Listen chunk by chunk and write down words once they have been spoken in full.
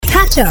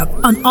Catch up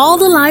on all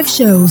the live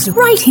shows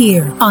right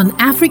here on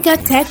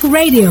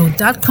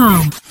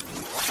africatechradio.com.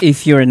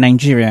 If you're in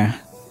Nigeria,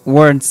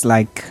 words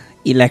like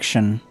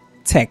election,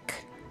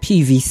 tech,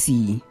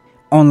 PVC,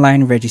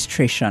 online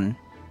registration,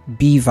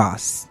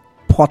 BVAS,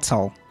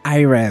 portal,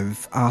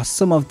 IReV are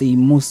some of the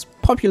most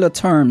popular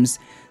terms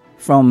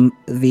from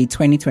the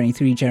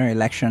 2023 general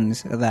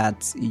elections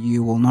that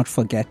you will not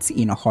forget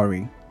in a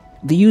hurry.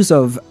 The use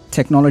of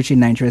technology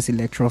in Nigeria's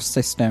electoral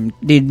system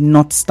did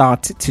not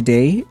start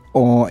today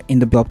or in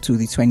the build up to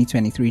the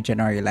 2023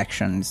 general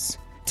elections.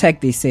 Tech,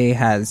 they say,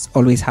 has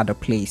always had a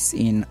place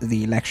in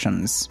the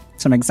elections.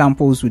 Some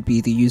examples would be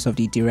the use of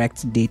the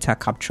direct data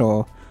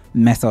capture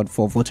method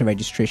for voter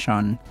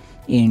registration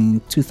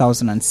in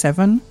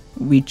 2007,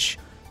 which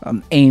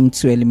aimed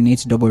to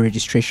eliminate double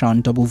registration,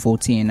 double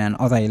voting, and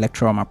other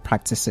electoral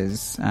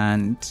malpractices.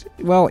 And,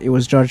 well, it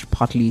was judged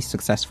partly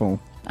successful.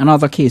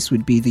 Another case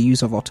would be the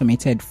use of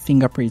automated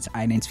fingerprint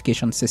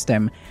identification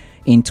system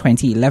in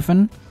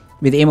 2011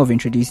 with the aim of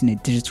introducing a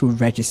digital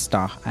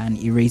register and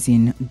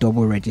erasing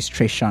double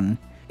registration.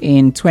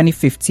 In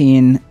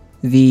 2015,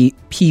 the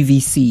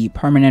PVC,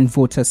 Permanent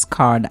Voters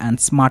Card, and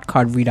Smart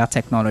Card Reader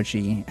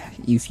technology,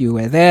 if you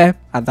were there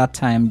at that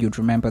time, you'd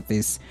remember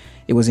this.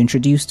 It was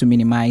introduced to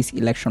minimize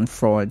election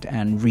fraud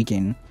and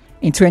rigging.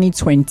 In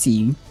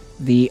 2020,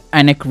 the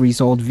INEC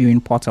result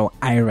viewing portal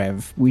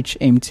IReV, which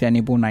aimed to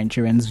enable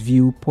Nigerians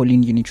view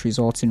polling unit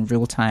results in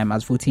real time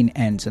as voting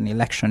ends on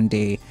election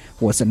day,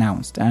 was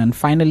announced. And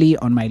finally,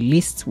 on my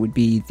list would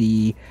be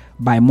the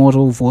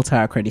bimodal voter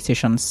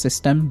accreditation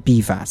system,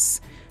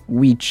 BVAS,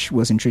 which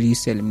was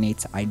introduced to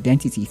eliminate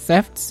identity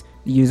thefts.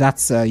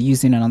 That's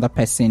using another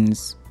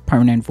person's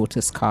permanent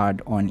voter's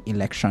card on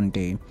election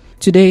day.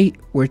 Today,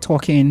 we're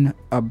talking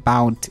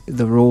about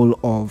the role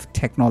of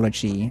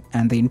technology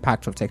and the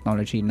impact of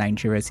technology in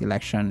Nigeria's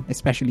election,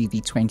 especially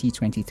the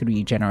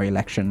 2023 general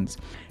elections.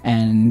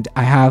 And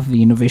I have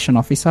the innovation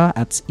officer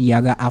at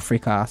YIAGA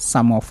Africa,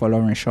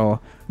 Folorunsho,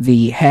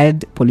 the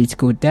head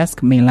political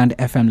desk, Mainland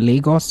FM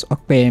Lagos,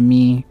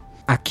 Opeyemi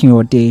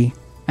Akindoye,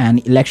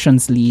 and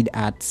elections lead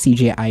at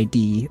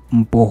CJID,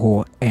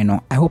 Mboho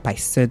Eno. I hope I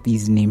said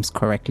these names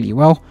correctly.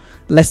 Well,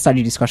 let's start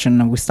the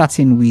discussion. We're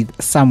starting with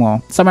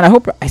Samuel. Samuel, I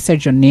hope I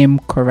said your name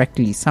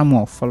correctly.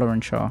 Samuel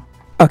Folorunsho.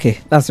 Okay,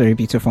 that's very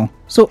beautiful.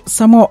 So,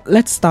 Samuel,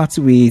 let's start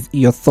with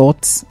your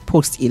thoughts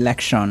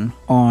post-election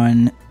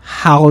on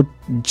how,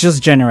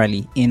 just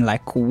generally, in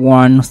like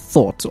one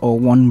thought or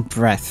one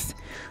breath,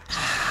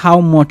 how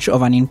much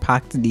of an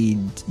impact did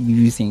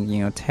you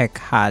think, tech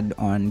had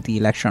on the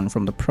election,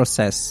 from the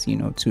process,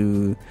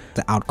 to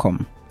the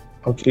outcome?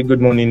 Okay, good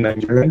morning,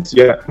 Nigerians.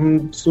 Yeah,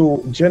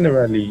 so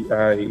generally,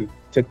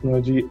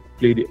 technology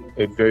played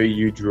a very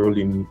huge role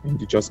in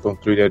the just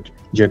concluded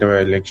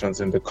general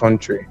elections in the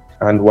country.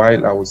 And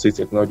while I would say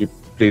technology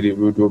played a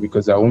rude role,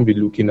 because I won't be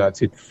looking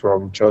at it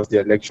from just the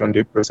election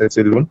day process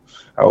alone,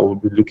 I will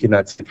be looking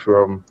at it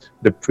from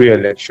the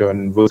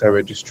pre-election voter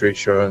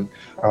registration,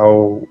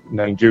 how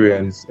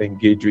Nigerians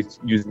engage with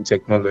using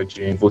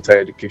technology in voter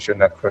education,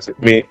 that process,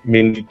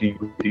 mainly the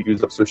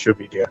use of social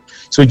media.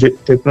 So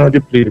technology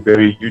played a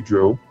very huge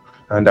role,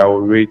 and I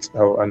will rate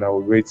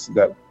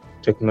that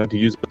technology,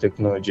 use of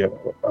technology,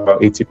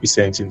 about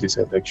 80% in these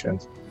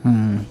elections.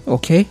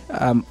 Okay.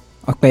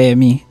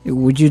 Opeyemi,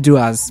 would you do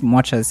as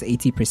much as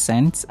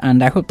 80%?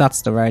 And I hope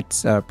that's the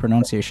right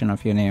pronunciation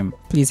of your name.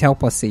 Please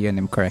help us say your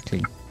name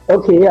correctly.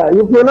 Okay, yeah,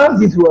 you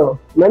pronounced it well.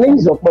 My name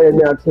is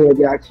Opeyemi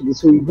Akindoye, actually,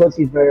 so you got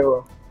it very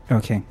well.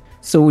 Okay.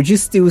 So would you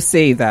still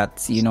say that,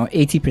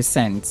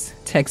 80%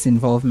 tech's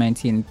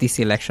involvement in this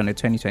election, the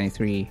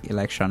 2023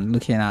 election,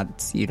 looking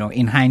at,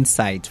 in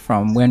hindsight,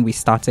 from when we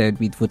started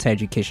with voter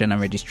education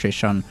and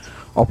registration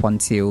up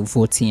until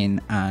voting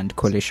and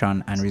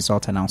collation and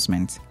result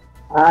announcement?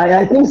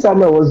 I think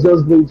Samuel was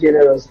just being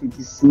generous with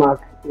his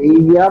mark.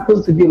 If he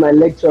happens to be my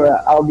lecturer,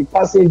 I'll be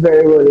passing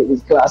very well in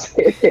his class.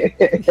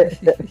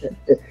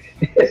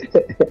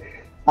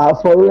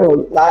 For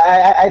real,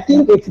 I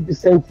think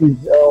 80% is,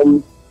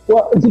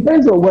 it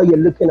depends on where you're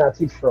looking at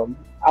it from.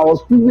 I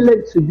was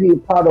privileged to be a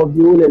part of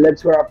the whole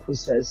electoral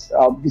process,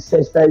 the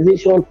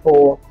sensitization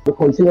for the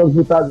continuous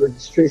voters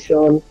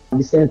registration, the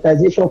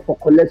sensitization for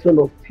collection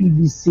of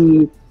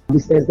PVC, the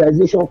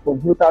sensitization for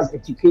voters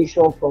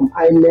education from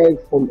INEC,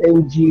 from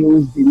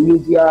NGOs, the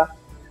media.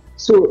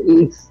 So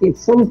it's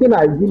something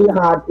I really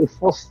had a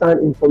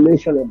first-hand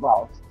information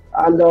about.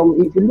 And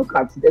if you look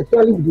at it,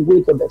 especially with the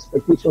weight of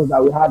expectations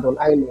that we had on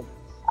INEC,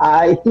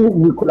 I think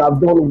we could have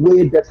done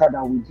way better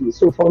than we did.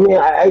 So for me,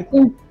 I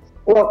think,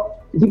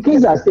 the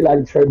cases are still at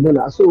the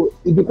tribunal, so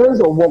it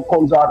depends on what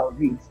comes out of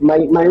it. My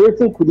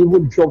rating could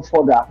even drop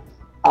further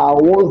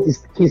once these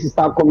cases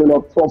start coming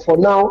up. For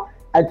now,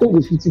 I think the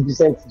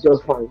 50% is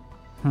just fine.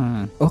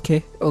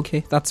 Okay,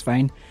 that's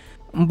fine.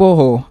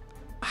 Mboho,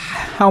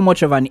 how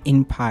much of an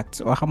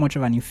impact or how much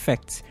of an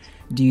effect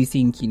do you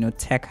think,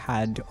 tech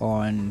had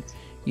on,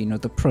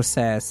 the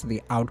process,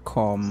 the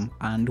outcome,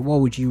 and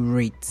what would you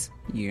rate,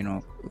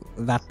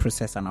 that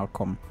process and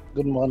outcome?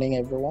 Good morning,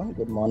 everyone.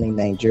 Good morning,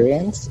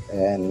 Nigerians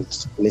and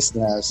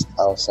listeners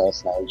outside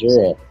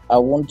Nigeria. I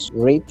won't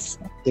rate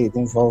the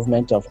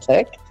involvement of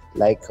tech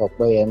like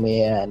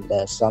Opeyemi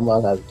and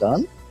Samuel have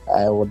done.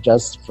 I would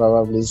just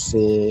probably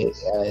say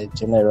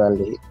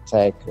generally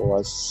tech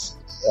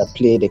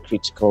played a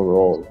critical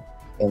role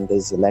in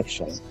this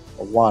election.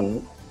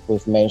 One,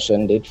 we've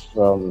mentioned it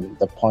from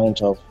the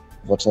point of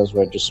voters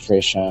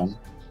registration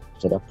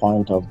to the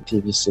point of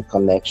PVC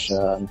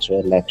collection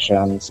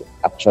to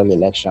actual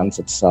elections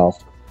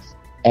itself.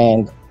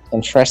 And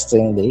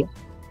interestingly,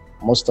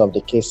 most of the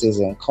cases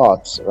in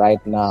courts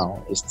right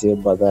now is still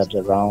bothered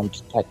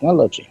around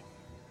technology.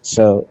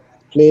 So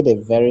played a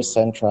very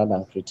central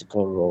and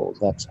critical role.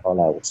 That's all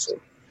I would say.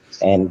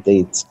 And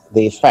the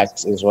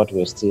effect is what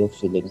we're still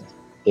feeling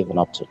even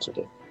up to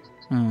today.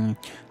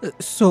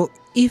 So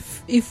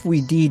if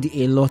we did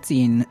a lot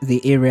in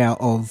the area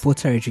of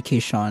voter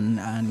education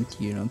and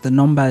the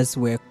numbers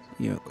were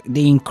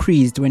they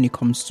increased when it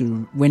came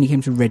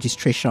to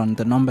registration,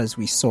 the numbers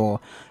we saw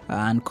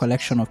and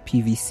collection of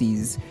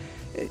PVCs.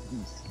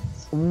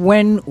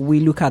 When we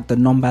look at the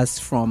numbers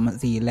from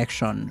the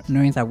election,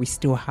 knowing that we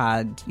still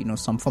had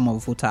some form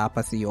of voter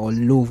apathy or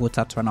low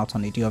voter turnout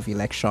on the day of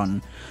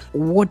election,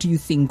 what do you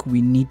think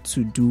we need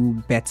to do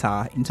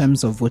better in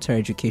terms of voter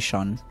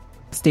education?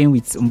 Staying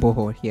with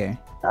Mboho here.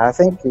 I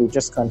think we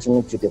just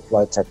continue to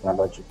deploy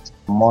technology,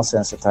 more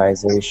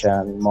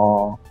sensitization,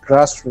 more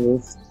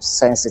grassroots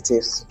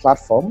sensitive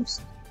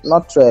platforms,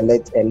 not to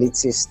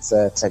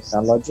elitist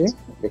technology,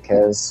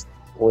 because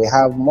we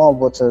have more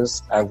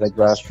voters at the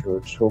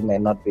grassroots who may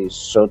not be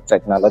so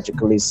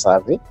technologically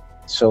savvy.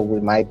 So we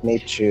might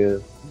need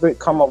to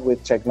come up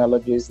with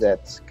technologies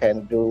that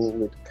can do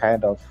with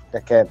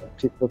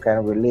people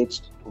can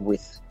relate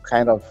with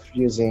kind of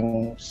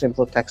using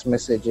simple text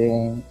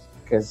messaging,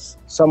 because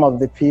some of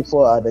the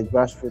people at the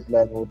grassroots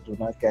level do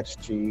not get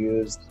to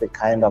use the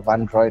kind of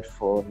Android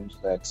phones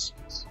that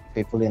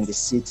people in the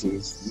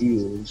cities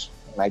use.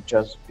 It might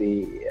just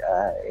be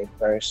a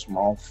very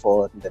small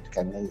phone that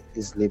can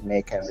easily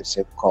make and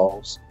receive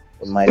calls.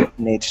 We might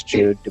need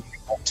to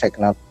deploy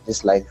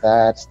technologies like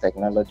that,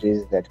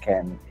 technologies that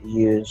can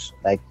use,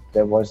 like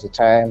there was a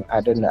time,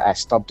 I don't know, I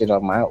stopped it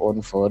on my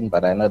own phone,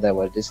 but I know there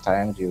were these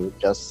times you would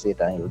just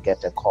sit and you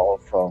get a call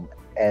from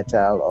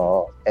Airtel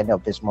or any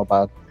of these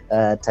mobile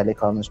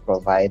telecoms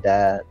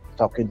provider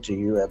talking to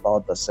you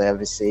about the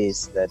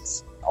services that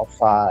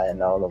offer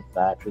and all of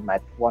that. We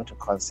might want to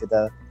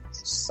consider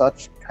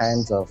such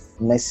kinds of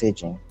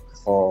messaging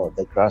for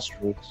the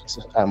grassroots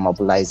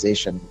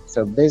mobilization.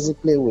 So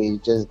basically, we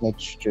just need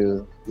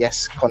to,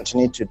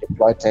 continue to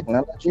deploy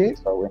technology,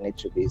 but we need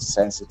to be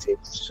sensitive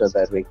so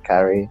that we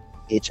carry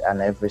each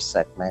and every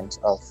segment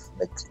of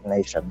the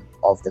nation,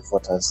 of the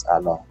voters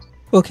along.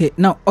 Okay,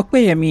 now,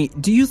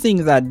 Opeyemi, do you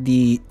think that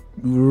the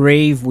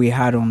rave we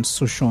had on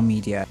social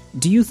media,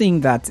 do you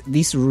think that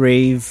this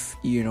rave,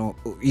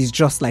 is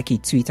just like a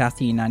Twitter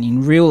thing, and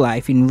in real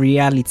life, in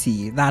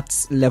reality,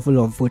 that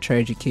level of voter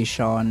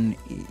education,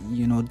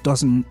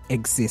 doesn't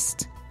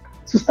exist?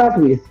 To start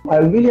with, I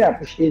really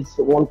appreciate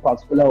one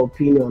particular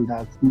opinion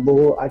that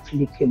Mboho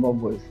actually came up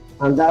with,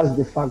 and that's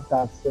the fact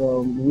that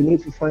we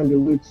need to find a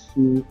way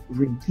to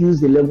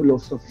reduce the level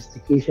of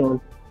sophistication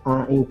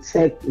in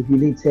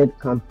tech-related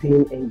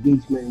campaign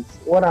engagement.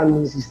 What that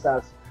means is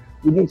that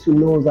we need to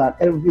know that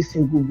every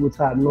single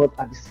voter are not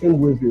at the same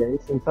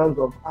wavelength in terms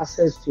of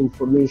access to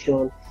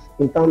information,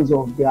 in terms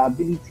of their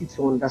ability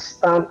to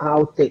understand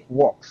how tech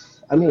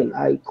works. I mean,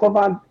 I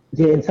covered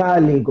the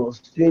entire Lagos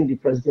during the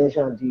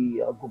presidential and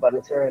the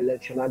gubernatorial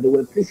election, and there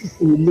were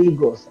places in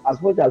Lagos,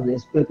 as much as we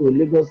expect,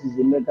 Lagos is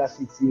a mega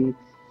city,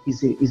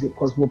 is a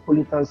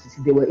cosmopolitan city.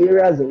 There were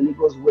areas in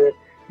Lagos where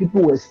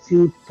people were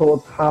still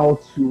taught how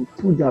to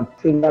put their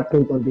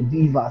fingerprint on the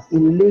BVAS.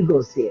 In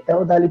Lagos here,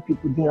 elderly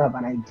people didn't have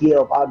an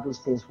idea of how those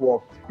things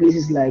work.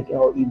 Places like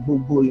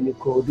Igbogbo in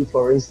Ikorodu,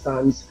 for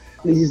instance,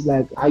 places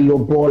like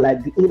Ayobo,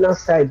 like the inner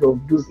side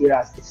of those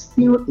areas, it's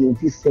still in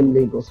this same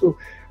Lagos. So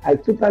I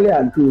totally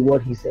agree with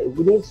what he said.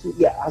 We need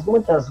to, as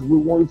much as we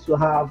want to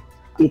have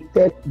a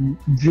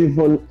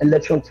tech-driven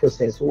election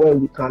process where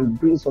we can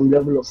bring some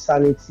level of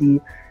sanity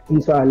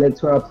into our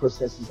electoral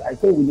processes, I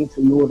think we need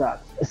to know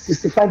that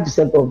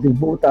 65% of the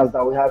voters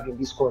that we have in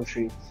this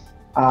country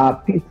are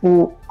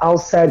people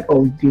outside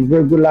of the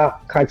regular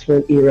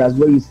catchment areas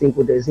where you think,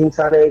 there's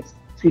internet,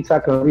 Twitter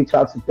can reach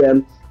out to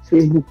them,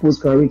 Facebook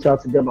posts can reach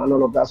out to them, and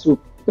all of that. So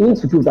we need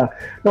to do that.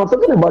 Now,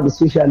 talking about the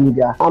social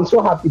media, I'm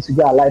so happy to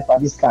be alive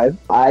at this time.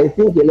 I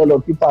think a lot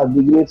of people are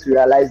beginning to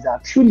realize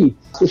that truly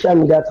social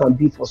media can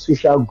be for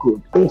social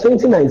good. In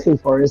 2019,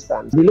 for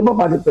instance, the Labour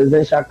Party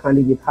presidential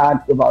candidate had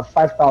about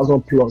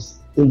 5,000 plus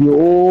in the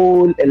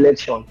whole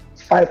election,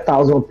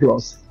 5,000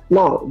 plus.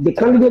 Now, the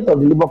candidate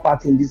of the Labour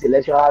Party in this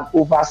election had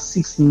over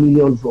 6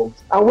 million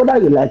votes. And whether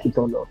you like it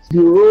or not,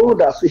 the role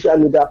that social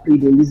media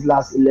played in this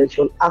last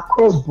election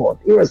across board,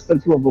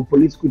 irrespective of a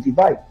political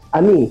divide.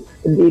 I mean,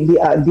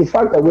 the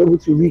fact that we're able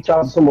to reach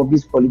out to some of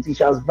these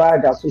politicians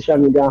via their social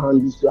media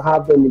handles, to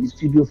have them in the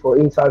studio for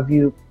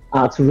interview,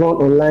 to run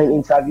online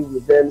interview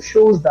with them,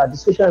 shows that the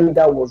social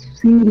media was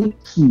really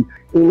key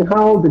in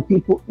how the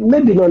people,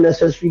 maybe not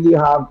necessarily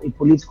have a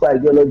political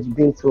ideology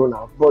being thrown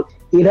out, but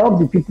it helped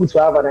the people to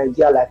have an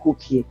idea like,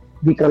 okay,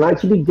 we can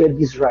actually get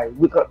this right.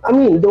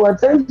 There were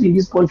times in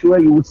this country where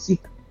you would see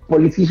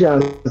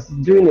politicians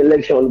during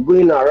election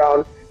going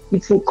around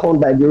eating corn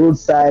by the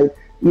roadside,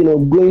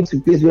 going to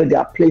places where they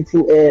are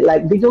plating air,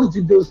 like they just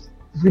do those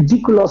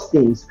ridiculous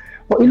things.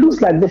 But it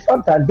looks like the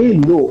fact that they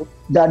know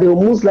that they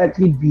will most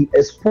likely be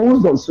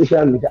exposed on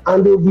social media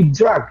and they will be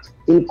dragged,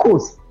 in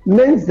quotes,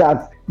 meant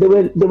that there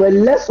were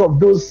less of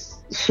those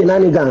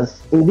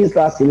shenanigans in this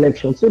last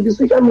election. So the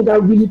social media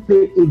really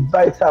played a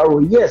vital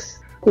role. Yes,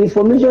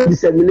 information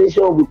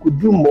dissemination, we could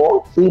do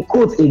more. In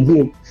quotes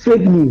again,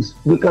 fake news,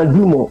 we can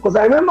do more. Because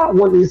I remember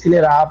one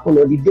incident that happened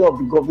on the day of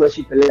the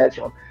governorship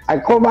election. I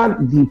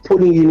covered the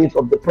polling unit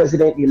of the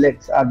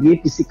president-elect, the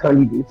APC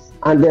candidates,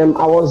 and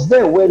I was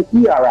there when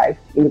he arrived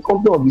in the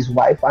company of his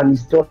wife and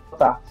his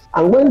daughter.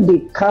 And when they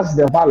cast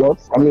their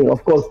ballots,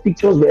 of course,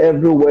 pictures were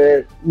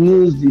everywhere,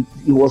 news, it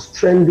was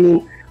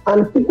trending,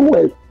 and people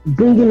were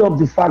bringing up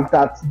the fact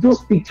that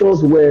those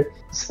pictures were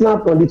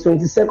snapped on the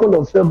 22nd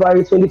of February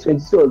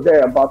 2022 or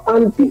thereabout,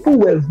 and people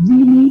were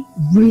really,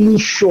 really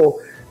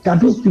sure that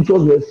those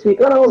pictures were fake.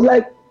 And I was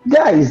like,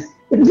 guys,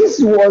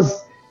 this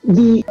was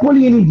the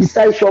polling unit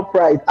beside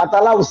ShopRite at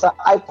Alausa.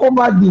 I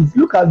covered this,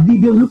 look at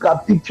videos, look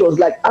at pictures,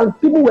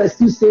 and people were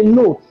still saying,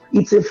 no,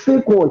 it's a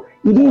fake one.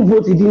 He didn't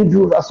vote, he didn't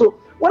do that. So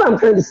what I'm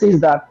trying to say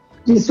is that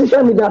the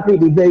social media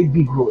played a very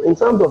big role in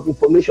terms of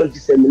information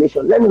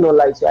dissemination. Let me not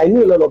lie to you. I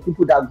know a lot of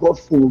people that got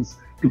phones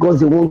because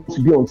they want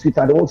to be on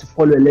Twitter, they want to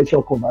follow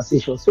election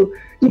conversations. So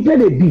it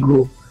played a big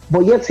role.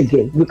 But yet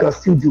again, we can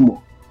still do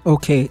more.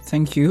 Okay,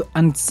 thank you.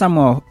 And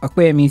Samuel,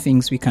 Opeyemi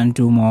thinks we can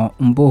do more.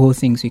 Mboho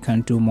thinks we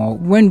can do more.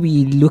 When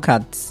we look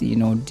at,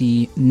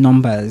 the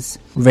numbers,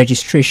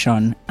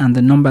 registration, and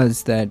the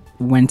numbers that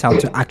went out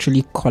to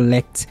actually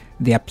collect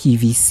their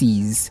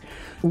PVCs,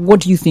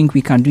 what do you think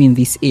we can do in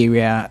this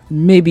area?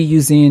 Maybe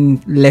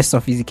using less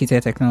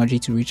sophisticated technology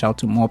to reach out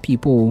to more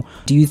people.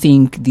 Do you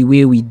think the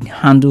way we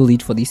handled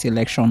it for this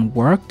election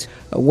worked?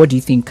 What do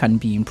you think can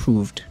be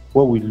improved?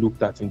 What we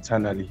looked at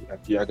internally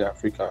at YIAGA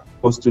Africa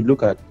was to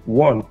look at,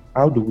 one,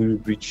 how do we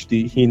reach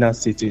the inner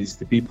cities,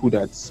 the people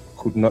that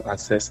could not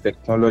access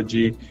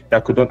technology,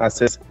 that could not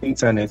access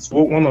internet.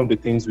 So one of the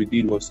things we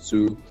did was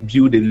to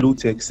build a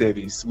low-tech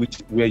service,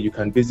 where you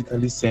can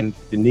basically send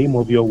the name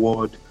of your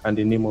ward and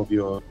the name of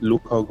your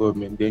local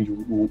government.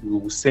 Then we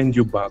will send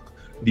you back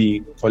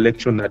the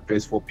collection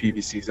address for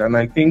PVCs. And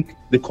I think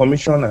the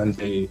commission and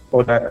the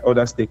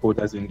other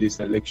stakeholders in this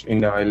election,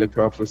 in our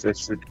electoral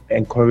process, should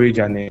encourage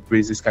and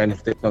embrace this kind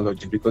of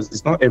technology, because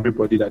it's not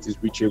everybody that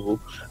is reachable,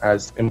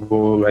 as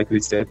Mboho rightly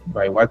said,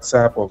 by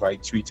WhatsApp or by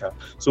Twitter.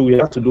 So we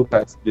have to look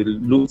at the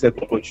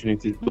low-tech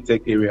opportunities,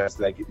 low-tech areas,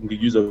 like the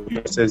use of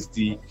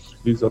USSD,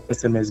 use of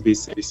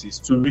SMS-based services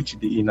to reach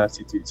the inner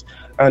cities.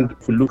 And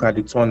if we look at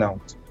the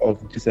turnout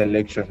of this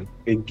election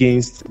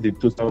against the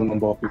total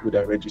number of people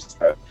that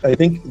registered, I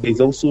think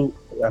there's also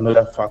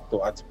another factor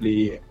at play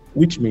here,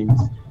 which means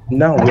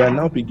now we are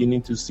now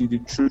beginning to see the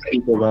true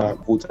truth of our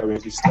voter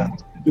register.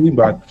 Doing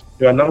bad,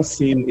 we are now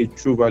seeing a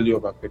true value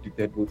of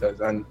accredited voters,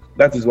 and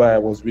that is why I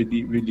was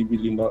really, really,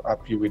 really not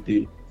happy with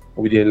the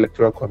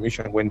Electoral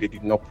Commission when they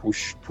did not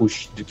push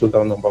the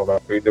total number of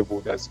accredited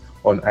voters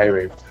on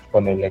IReV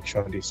on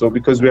election day. So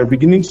because we are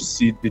beginning to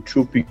see the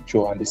true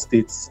picture and the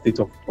state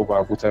of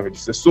our voter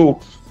register. So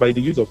by the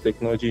use of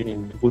technology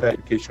in voter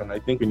education, I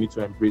think we need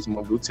to embrace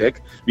more low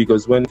tech,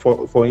 because when,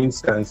 for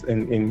instance,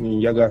 in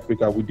YIAGA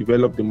Africa, we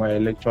developed the My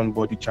Election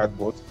Body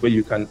chatbot, where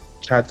you can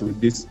chat with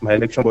this My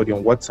Election Body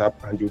on WhatsApp,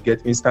 and you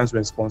get instant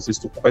responses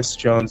to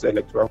questions,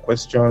 electoral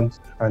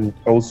questions, and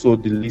also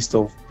the list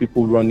of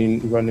people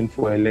running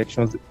for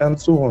elections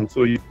and so on.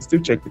 So you can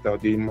still check it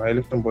out. The My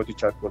Election Body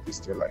chatbot is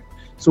still live.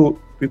 So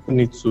people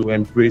need to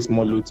embrace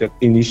more low-tech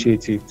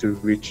initiative to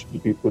reach the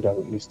people that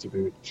needs to be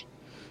reached.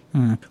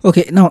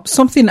 Okay, now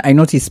something I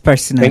noticed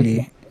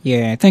personally.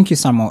 Thank you,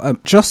 Samuel.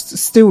 Just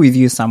still with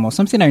you, Samuel.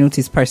 Something I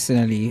noticed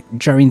personally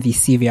during the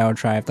CVR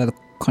drive, that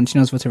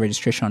continuous voter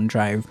registration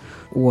drive,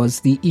 was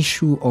the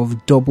issue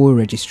of double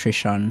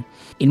registration.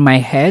 In my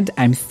head,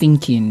 I'm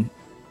thinking,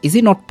 is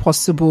it not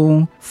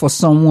possible for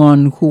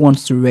someone who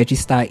wants to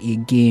register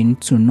again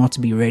to not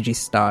be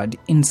registered,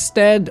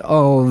 instead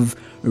of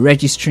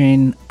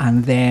registering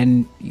and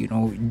then,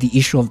 the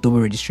issue of double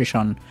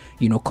registration,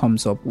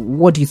 comes up?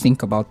 What do you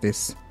think about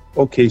this?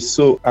 Okay,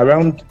 so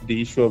around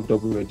the issue of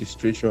double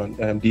registration,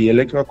 the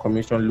Electoral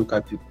Commission look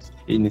at it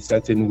in a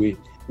certain way.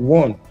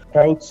 One,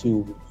 prior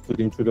to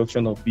the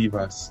introduction of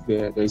BVAS,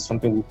 there is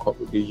something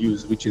they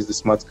use, which is the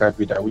smart card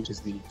reader, which is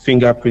the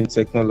fingerprint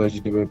technology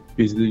they were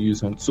basically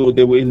used on. So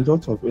there were a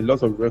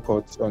lot of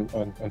records on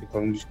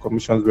the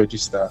Commission's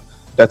register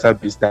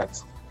database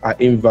that are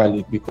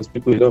invalid because a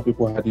lot of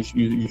people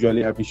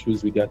usually have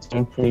issues with their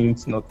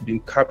thumbprints not being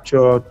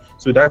captured.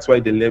 So that's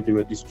why they left the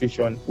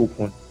registration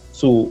open.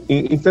 So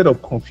instead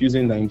of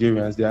confusing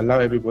Nigerians, they allow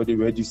everybody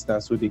to register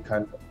so they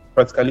can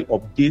practically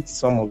update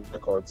some of the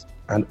records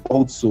and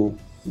also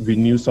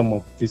renew some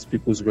of these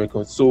people's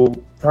records. So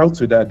prior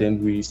to that,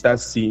 then we start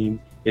seeing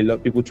a lot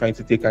of people trying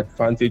to take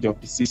advantage of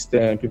the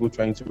system, people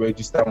trying to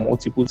register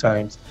multiple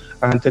times.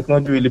 And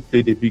technology really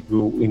played a big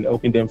role in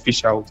helping them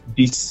fish out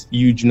this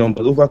huge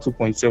number. Over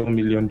 2.7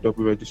 million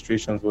double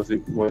registrations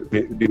they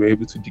were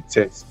able to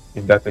detect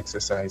in that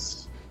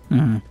exercise.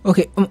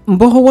 Okay,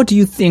 Mboho, what do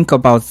you think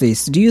about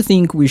this? Do you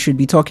think we should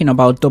be talking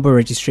about double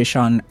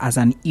registration as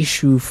an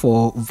issue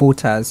for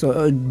voters?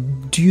 Or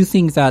do you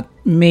think that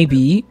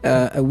maybe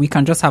we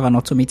can just have an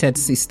automated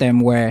system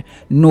where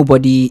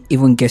nobody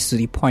even gets to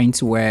the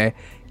point where,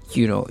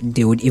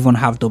 they would even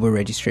have double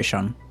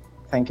registration?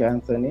 Thank you,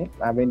 Anthony.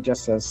 I mean,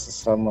 just as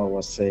Samuel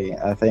was saying,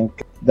 I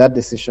think that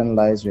decision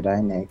lies with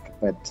INEC.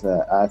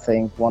 But I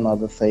think one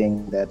other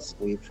thing that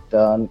we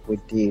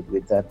did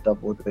with that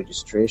double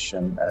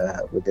registration,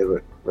 with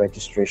the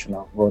registration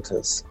of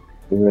voters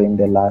during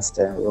the last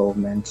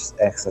enrollment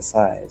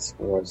exercise,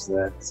 was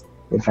that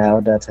the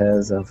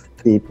biodatas of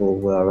people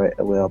were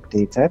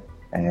updated,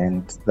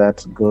 and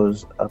that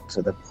goes up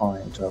to the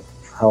point of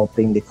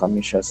helping the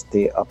Commission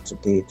stay up to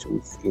date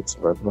with its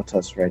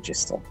voters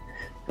register.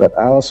 But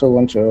I also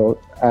want to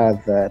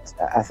add that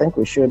I think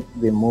we should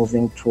be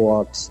moving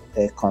towards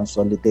a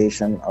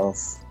consolidation of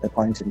the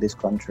point in this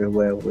country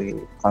where we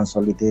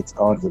consolidate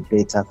all the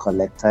data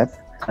collected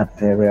at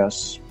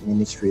various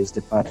ministries,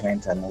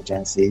 departments, and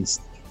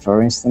agencies.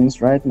 For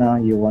instance, right now,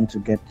 you want to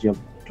get your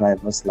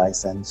driver's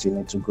license, you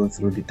need to go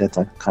through the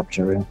data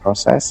capturing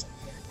process.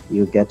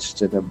 You get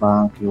to the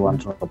bank, you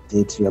want to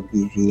update your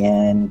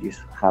BVN, you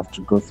have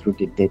to go through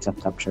the data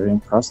capturing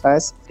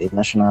process. The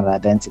national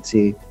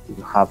identity,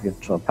 you have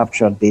your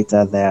capture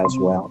data there as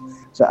well.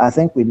 So I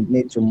think we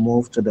need to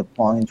move to the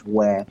point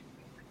where,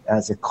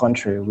 as a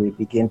country, we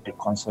begin to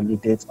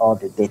consolidate all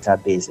the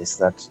databases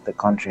that the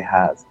country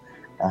has.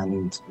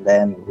 And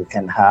then we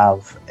can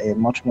have a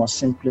much more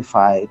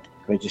simplified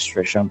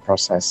registration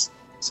process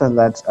so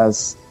that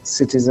as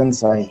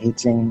citizens are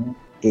hitting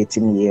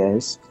 18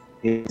 years,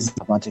 it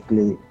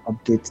automatically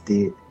update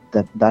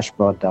the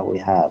dashboard that we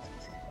have.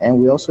 And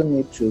we also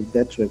need to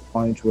get to a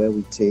point where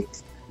we take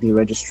the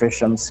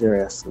registration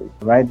seriously.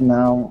 Right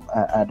now,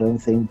 I don't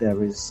think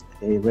there is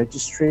a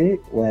registry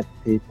where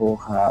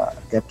people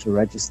get to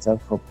register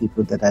for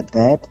people that are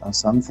dead or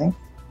something.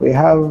 We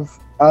have,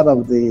 out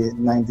of the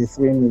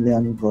 93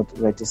 million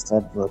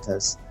registered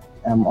voters,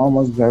 I'm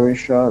almost very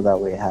sure that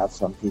we have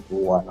some people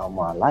who are no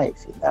more alive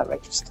in that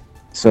register.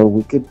 So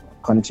we could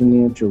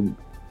continue to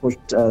push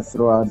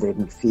throughout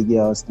the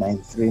figures,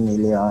 93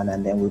 million,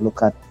 and then we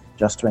look at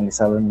just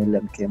 27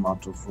 million came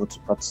out to vote.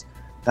 But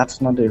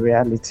that's not the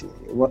reality.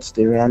 What's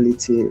the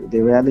reality? The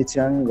reality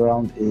on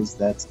ground is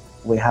that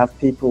we have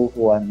people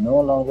who are no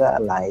longer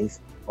alive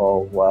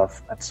or who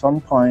have at some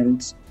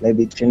point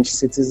maybe changed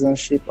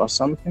citizenship or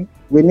something.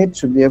 We need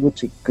to be able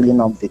to clean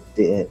up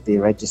the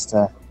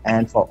register.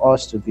 And for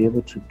us to be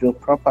able to do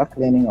proper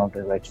cleaning of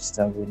the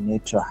register, we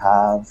need to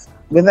have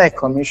whether a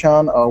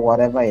commission or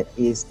whatever it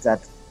is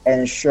that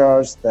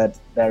ensures that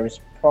there is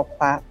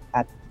proper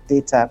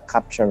data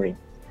capturing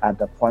at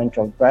the point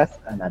of birth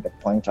and at the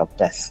point of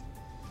death,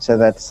 so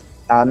that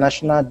our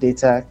national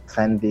data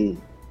can be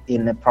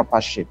in a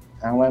proper shape.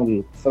 And when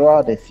we throw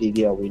out a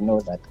figure, we know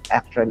that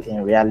actually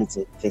in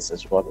reality, this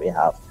is what we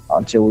have.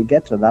 Until we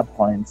get to that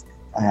point,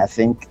 I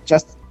think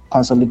just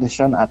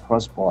consolidation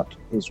across board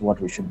is what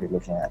we should be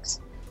looking at.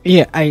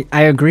 Yeah, I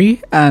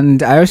agree.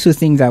 And I also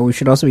think that we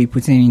should also be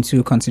putting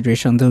into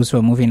consideration those who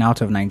are moving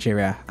out of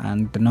Nigeria,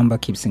 and the number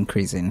keeps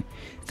increasing.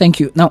 Thank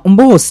you. Now,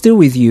 Mboho, still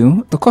with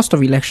you. The cost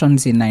of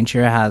elections in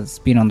Nigeria has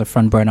been on the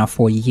front burner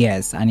for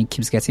years, and it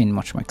keeps getting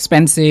much more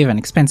expensive and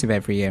expensive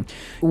every year.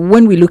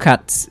 When we look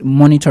at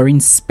monitoring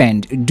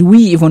spend, do we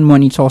even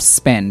monitor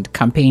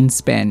campaign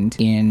spend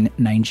in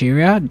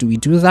Nigeria? Do we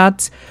do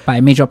that by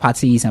major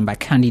parties and by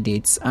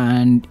candidates?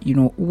 And,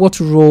 what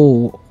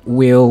role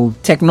will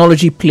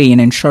technology play in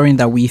ensuring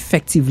that we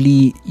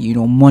effectively,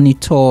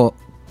 monitor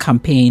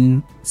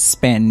campaign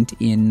spend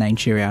in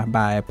Nigeria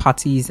by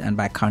parties and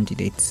by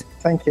candidates?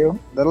 Thank you.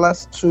 The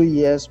last 2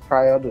 years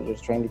prior to the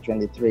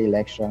 2023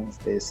 elections,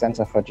 the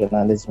Center for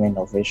Journalism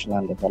Innovation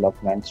and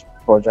Development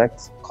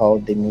project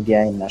called the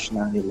Media in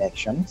National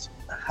Elections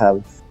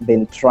have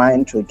been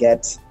trying to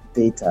get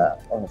data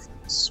of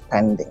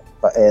spending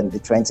in the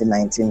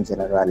 2019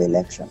 general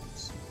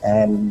elections.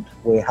 And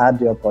we had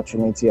the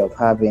opportunity of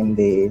having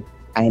the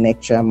INEC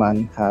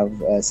chairman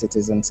have a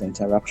citizens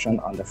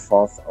interaction on the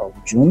 4th of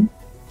June,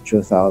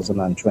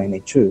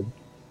 2022.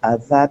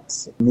 At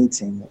that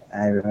meeting,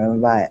 I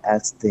remember I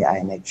asked the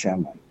INEC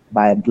chairman,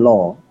 by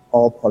law,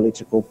 all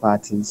political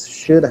parties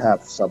should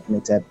have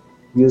submitted,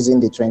 using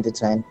the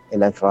 2010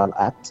 Electoral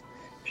Act,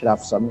 should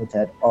have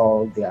submitted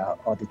all their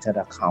audited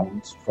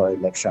accounts for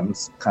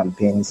elections,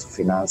 campaigns,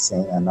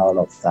 financing, and all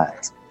of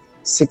that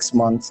 6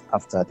 months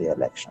after the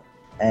election.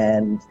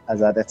 And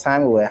as at the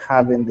time we were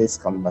having this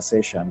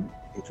conversation,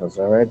 it was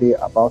already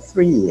about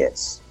 3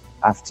 years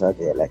after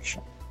the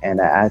election. And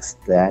I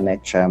asked the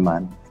INEC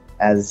chairman,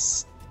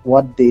 as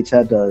what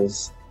data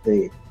does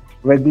the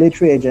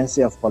regulatory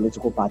agency of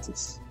political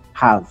parties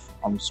have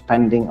on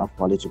spending of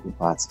political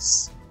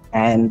parties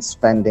and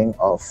spending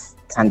of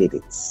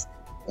candidates?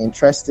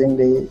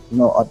 Interestingly,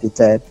 no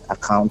audited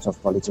accounts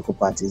of political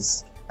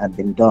parties had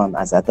been done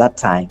as at that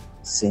time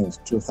since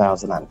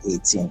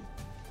 2018.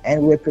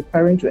 And we're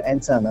preparing to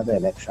enter another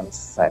election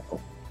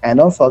cycle. And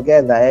don't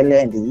forget that earlier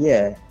in the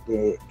year,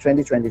 the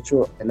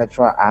 2022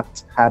 Electoral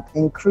Act had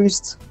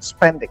increased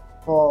spending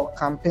for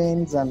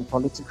campaigns and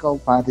political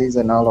parties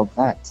and all of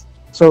that.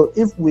 So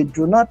if we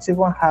do not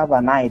even have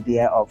an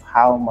idea of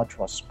how much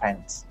was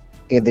spent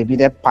in the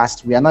immediate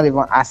past, we are not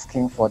even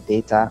asking for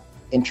data.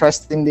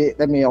 Interestingly,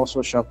 let me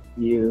also shock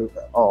you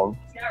all.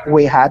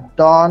 We had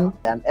done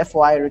an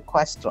FOI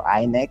request to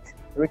INEC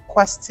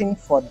requesting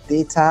for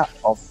data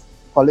of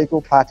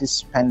political party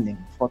spending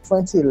for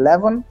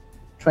 2011,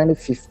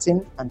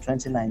 2015, and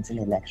 2019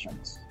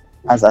 elections.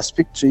 As I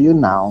speak to you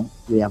now,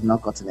 we have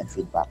not gotten a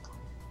feedback.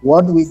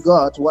 What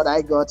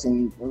I got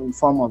in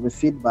form of a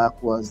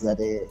feedback was that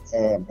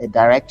a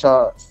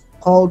director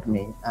called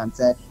me and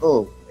said,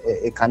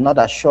 it cannot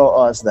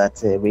assure us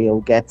that we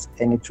will get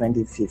any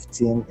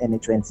 2015, any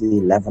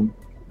 2011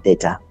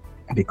 data,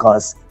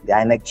 because the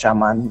INEC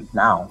chairman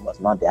now was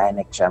not the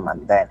INEC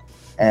chairman then.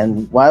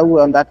 And while we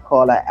were on that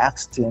call, I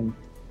asked him,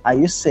 are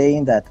you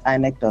saying that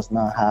INEC does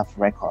not have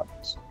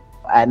records?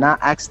 I now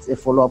asked a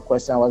follow-up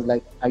question. I was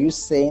like, are you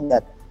saying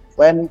that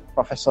when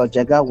Professor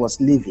Jega was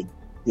leaving,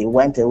 he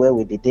went away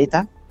with the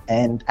data?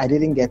 And I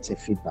didn't get a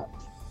feedback.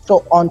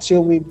 So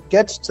until we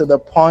get to the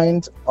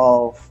point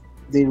of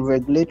the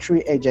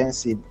regulatory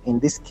agency, in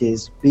this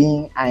case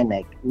being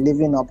INEC,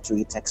 living up to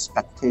its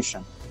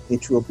expectation,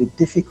 it will be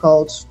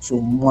difficult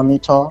to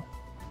monitor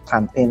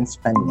campaign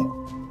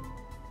spending.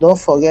 Don't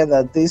forget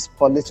that these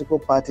political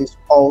parties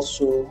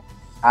also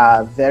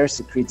are very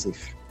secretive,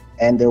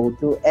 and they will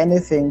do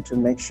anything to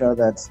make sure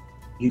that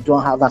you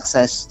don't have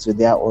access to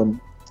their own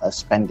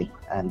spending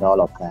and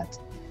all of that.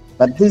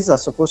 But these are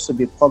supposed to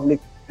be public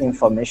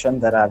information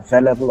that are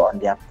available on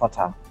their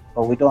portal,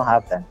 but we don't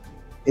have them.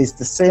 It's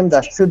the same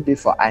that should be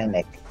for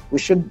INEC.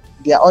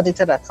 Their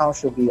audited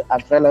accounts should be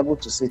available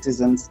to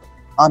citizens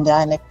on the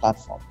INEC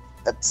platform.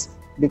 But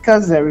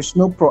because there is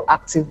no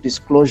proactive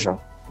disclosure,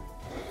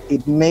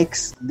 it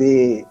makes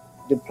the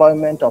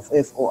deployment of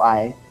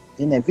FOI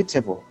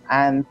inevitable.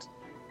 And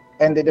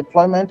in the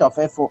deployment of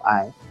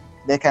FOI,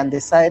 they can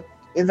decide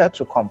either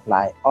to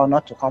comply or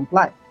not to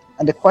comply.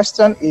 And the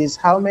question is,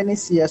 how many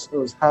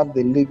CSOs have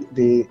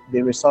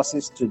the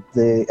resources to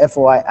the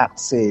FOI Act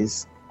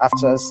says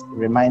after a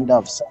reminder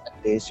of 7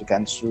 days you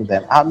can sue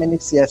them? How many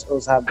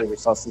CSOs have the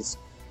resources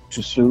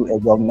to sue a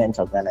government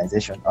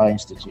organization or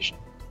institution?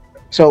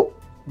 So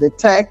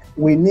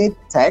we need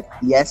tech,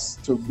 yes,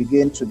 to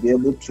begin to be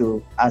able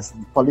to, as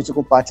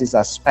political parties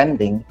are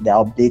spending, they're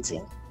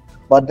updating.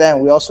 But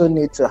then we also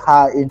need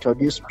to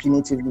introduce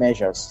punitive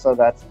measures so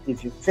that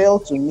if you fail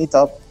to meet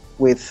up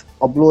with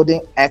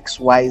uploading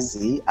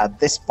XYZ at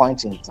this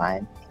point in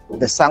time,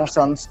 the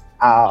sanctions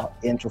are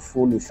into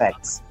full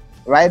effect.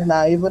 Right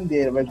now, even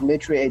the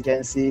regulatory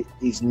agency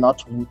is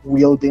not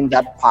wielding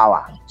that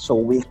power. So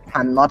we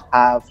cannot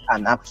have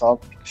an actual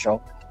picture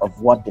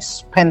of what the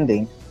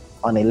spending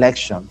on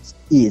elections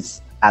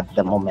is at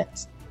the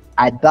moment.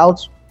 I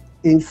doubt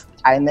if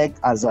INEC,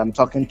 as I'm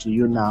talking to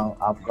you now,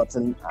 have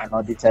gotten an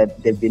audited,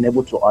 they've been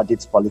able to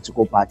audit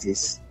political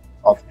parties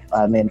for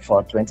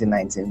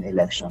 2019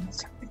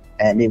 elections.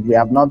 And if we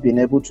have not been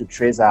able to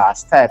trace our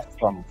steps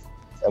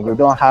we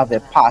don't have a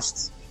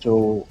past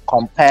to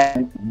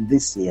compare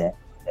this year,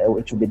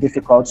 it will be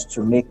difficult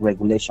to make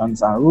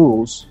regulations and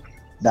rules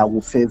that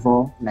will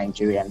favor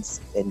Nigerians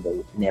in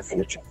the near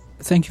future.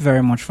 Thank you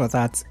very much for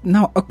that.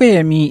 Now,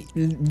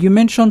 Opeyemi, you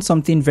mentioned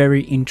something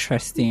very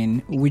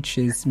interesting, which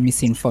is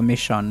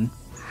misinformation.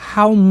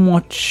 How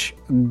much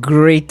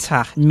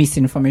greater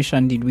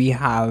misinformation did we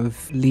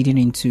have leading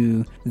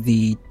into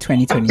the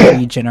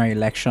 2023 general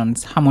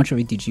elections? How much of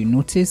it did you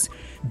notice?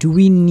 Do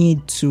we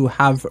need to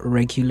have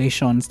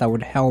regulations that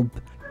would help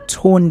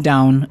tone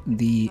down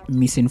the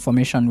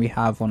misinformation we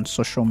have on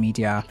social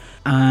media?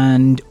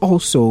 And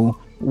also,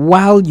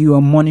 while you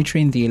are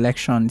monitoring the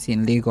elections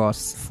in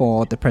Lagos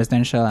for the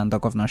presidential and the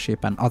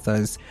governorship and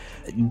others,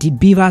 did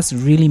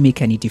BVAS really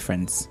make any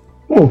difference?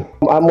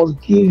 I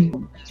must give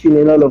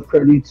a lot of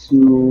credit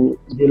to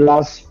the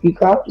last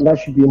speaker, that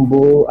should be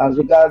Mboho, as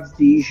regards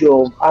the issue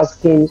of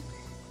asking,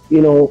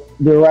 the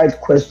right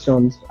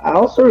questions. I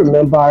also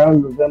remember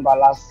around November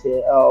last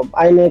year,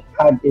 INEC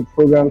had a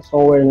program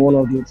somewhere in one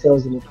of the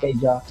hotels in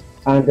Ikeja,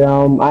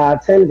 and I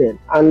attended.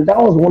 And that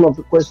was one of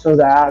the questions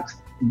I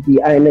asked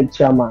the INEC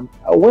chairman.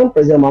 When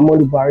President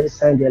Muhammadu Buhari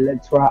signed the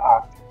Electoral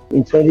Act,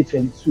 in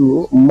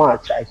 2022,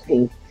 March, I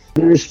think,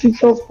 the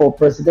restrictions for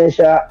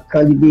presidential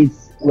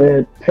candidates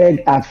were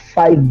pegged at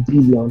 5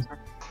 billion.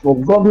 For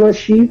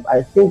governorship,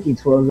 I think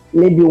it was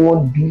maybe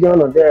 1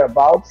 billion or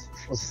thereabouts.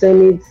 For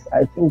Senate,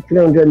 I think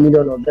 300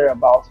 million or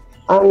thereabouts.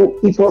 And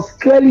it was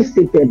clearly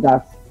stated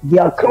that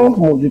the account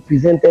was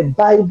represented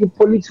by the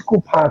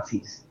political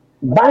parties.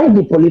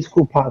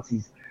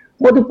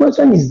 But the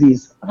question is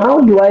this: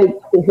 how do I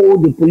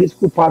hold the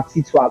political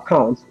party to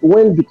account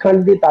when the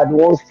candidates are the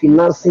ones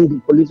financing the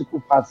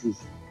political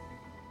parties?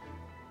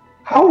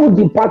 How would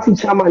the party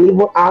chairman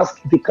even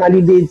ask the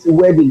candidates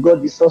where they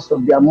got the source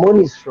of their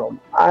monies from?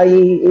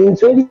 In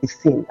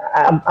 2016,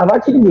 I've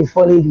actually been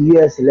following the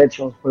US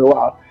elections for a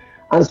while,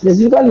 and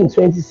specifically in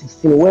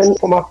 2016, when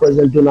former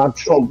President Donald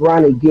Trump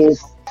ran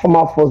against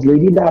former First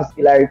Lady, that's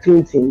Hillary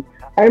Clinton.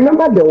 I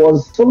remember there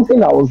was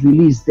something that was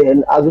released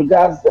then as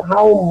regards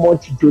how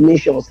much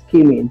donations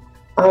came in,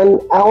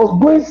 and I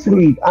was going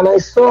through it, and I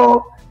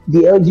saw the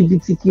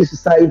LGBTQ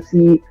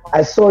society,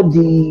 I saw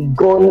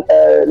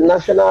the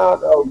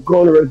National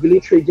Gun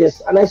Regulatory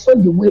Agency, and I saw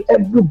the way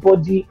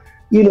everybody,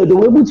 they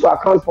were able to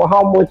account for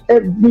how much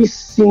every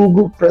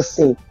single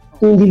person,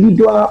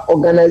 individual,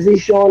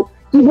 organization,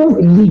 even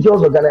religious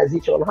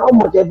organization, how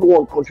much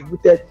everyone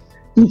contributed.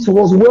 It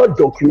was well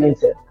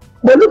documented.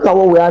 But look at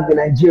what we have in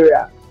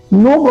Nigeria.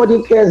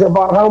 Nobody cares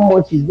about how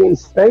much is being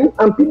spent,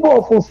 and people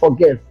often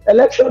forget.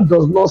 Election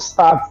does not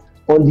start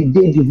on the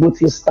day the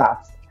voting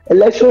starts.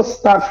 Elections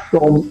start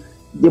from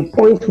the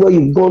point where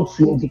you've gone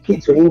to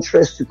indicate your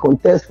interest to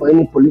contest for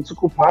any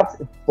political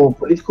party or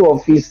political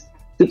office.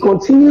 It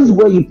continues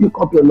where you pick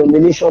up your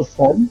nomination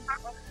form.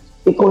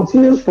 It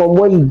continues from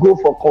where you go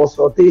for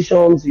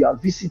consultations, you are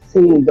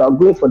visiting, you are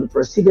going for the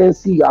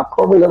presidency, you are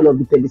covering all of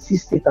the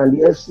 36 states and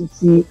the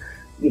FCT.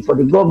 For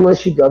the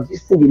governorship, you are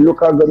visiting the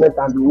local government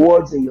and the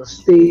wards in your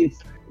states.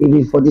 If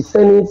it's for the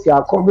Senate, you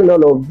are covering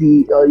all of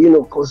the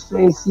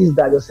constituencies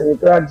that your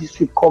senatorial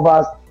district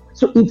covers.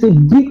 So it's a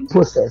big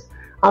process,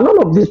 and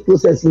all of this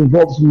process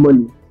involves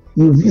money.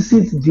 You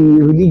visit the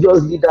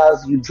religious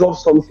leaders, you drop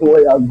something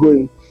where you are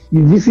going.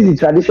 You visit the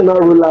traditional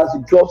rulers,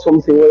 you drop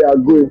something where you are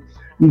going.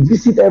 You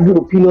visit every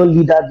opinion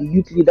leader, the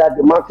youth leader,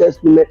 the market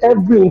women,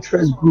 every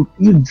interest group.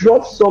 You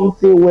drop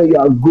something where you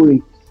are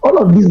going. All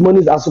of these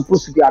monies are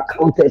supposed to be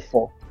accounted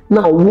for.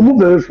 Now, we'll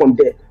move away from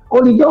there.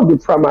 On the day of the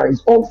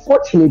primaries,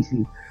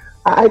 unfortunately,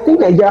 I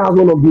think Nigeria has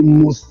one of the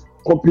most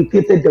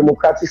complicated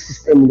democratic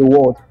systems in the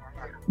world,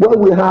 where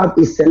we have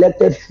a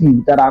selected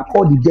few that are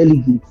called the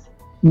delegates,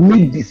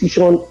 make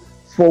decisions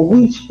for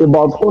which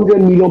about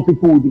 100 million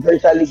people would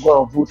eventually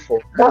go and vote for.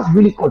 That's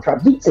really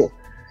contradicting.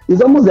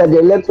 It's almost like the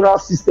electoral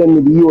system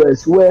in the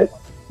US, where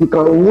you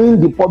can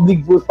win the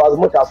public vote for as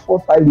much as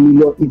 4-5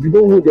 million. If you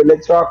don't win the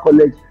electoral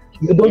college,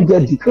 you don't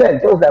get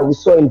declared, just like we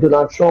saw in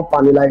Donald Trump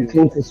and Hillary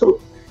Clinton.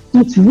 So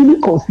it's really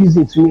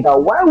confusing to me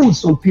that why would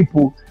some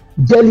people,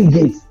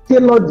 delegates,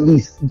 tailored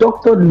list,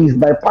 doctored list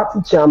by party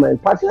chairman,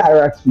 party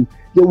hierarchy,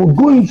 they will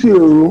go into a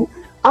room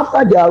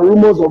after there are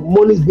rumors of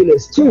money being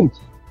exchanged.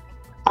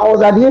 I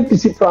was at the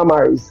APC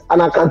primaries,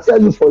 and I can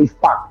tell you for a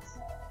fact,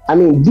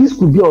 this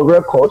could be on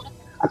record,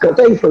 I can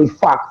tell you for a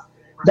fact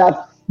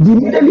that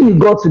immediately you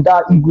got to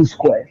that Eagle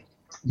Square,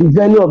 the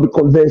venue of the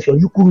convention,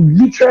 you could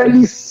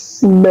literally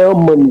smell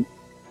money.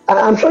 And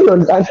I'm sure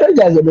you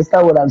guys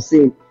understand what I'm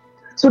saying.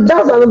 So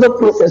that's another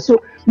process.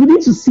 So we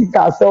need to sit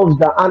ourselves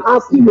down and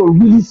ask if you're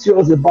really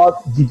serious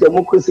about the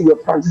democracy we're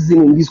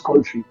practicing in this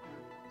country.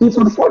 It's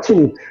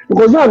unfortunate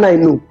because you and I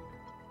know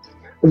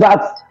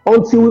that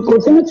until we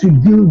continue to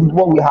deal with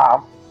what we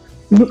have,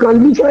 you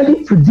can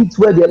literally predict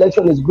where the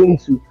election is going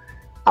to.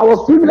 I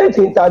was privileged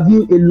to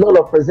interview a lot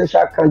of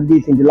presidential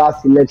candidates in the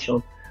last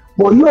election,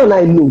 but you and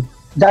I know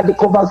that the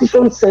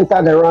conversation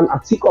centered around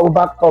Atiku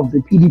Abubakar of the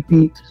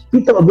PDP,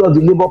 Peter Obi of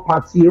the Labour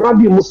Party,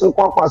 Rabi Musa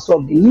Kwankwaso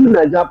of the New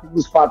Nigeria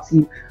People's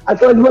Party,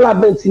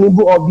 Akintoye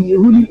Tinubu of the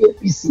ruling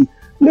APC.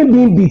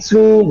 Maybe in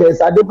between, there's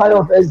Adebayo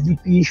of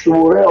SDP,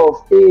 Showore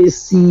of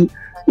AAC,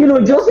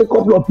 just a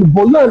couple of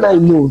people. You and I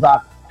know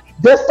that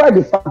despite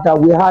the fact that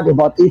we had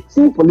about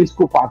 18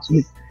 political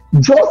parties,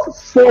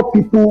 just 4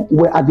 people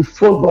were at the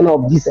front runner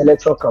of this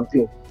election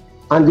campaign,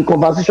 and the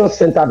conversation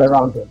centered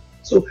around them.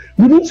 So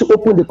we need to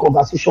open the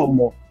conversation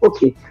more.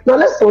 Okay, now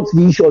let's talk to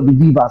the issue of the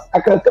BVAS. I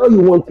can tell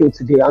you one thing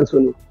today,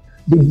 Anthony.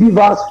 The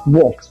BVAS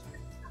worked.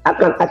 I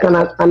can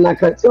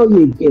tell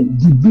you again,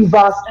 the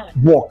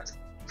BVAS worked.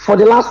 For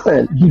the last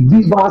time, the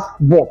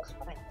BVAS worked.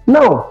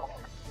 Now,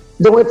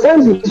 there were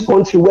times in this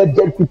country where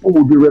dead people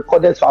would be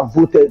recorded to have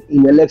voted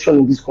in election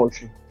in this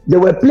country. There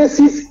were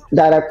places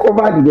that I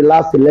covered in the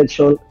last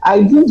election.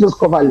 I didn't just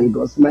cover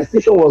Lagos. My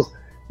station was,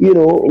 we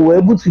were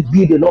able to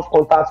build enough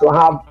contact to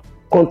have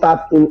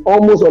contact in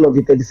almost all of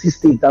the 36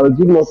 states that were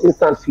giving us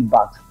instant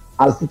feedback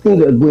as the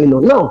things were going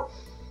on. Now,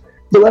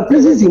 there were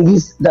places in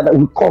this that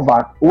we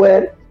covered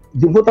where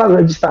the voter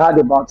register had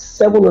about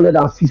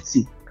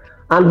 750.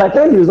 And by the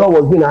time the result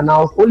was being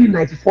announced, only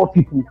 94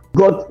 people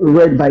got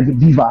read by the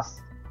BVAS.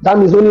 That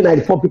means only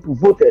 94 people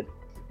voted.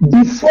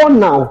 Before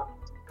now,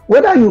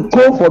 whether you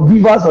come for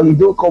BVAS or you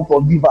don't come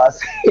for BVAS,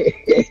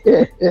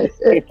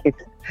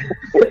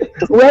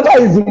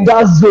 Whoever is in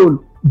that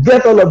zone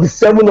get all of the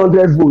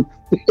 700 votes.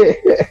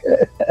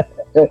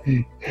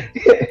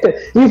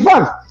 In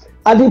fact,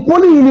 at the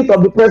polling unit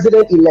of the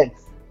president-elect,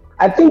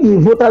 I think the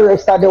voter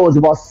register there was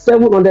about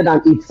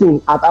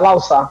 718 at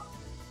Alausa.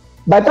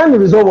 By the time the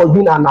result was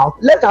being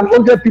announced, less than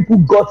 100 people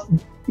got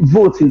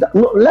votes in that.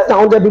 No, less than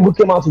 100 people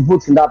came out to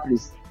vote in that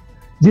place.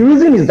 The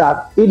reason is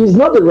that it is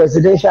not the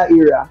residential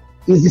area,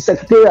 it's the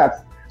secretariat.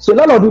 So a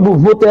lot of people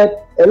voted,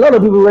 a lot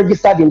of people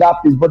registered in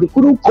that place, but they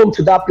couldn't come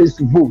to that place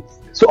to vote.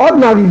 So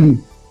ordinarily,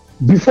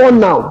 before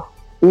now,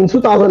 in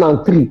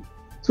 2003,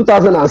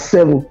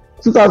 2007,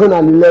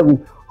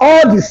 2011,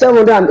 all the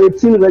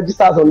 718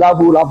 registers on that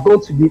vote have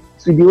gone to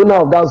the owner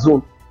of that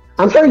zone.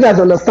 I'm sure you guys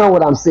understand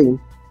what I'm saying.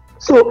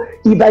 So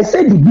if I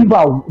say the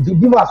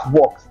BVAS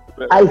worked,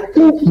 I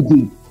think he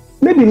did.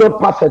 Maybe not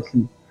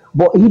perfectly,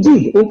 but he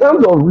did in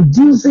terms of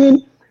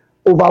reducing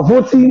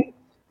overvoting,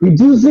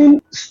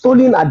 reducing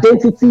stolen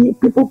identity.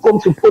 People come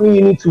to polling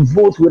unit to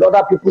vote with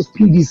other people's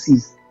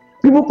PVCs.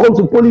 People come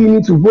to polling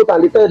unit to vote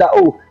and they tell you that,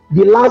 oh,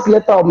 the last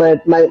letter of my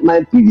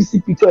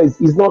PVC picture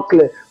is not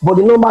clear, but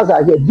the numbers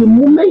are here. The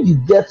moment you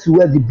get to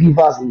where the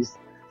BVAS is,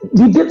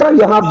 the data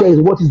you have there is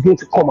what is going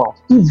to come out.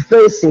 It's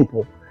very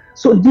simple.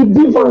 So the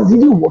BVAS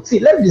didn't work. See,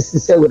 let's be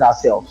sincere with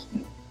ourselves.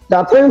 There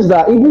are times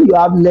that even you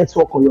have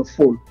network on your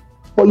phone,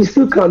 but you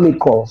still can't make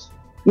calls.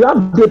 You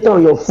have data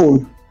on your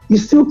phone, you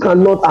still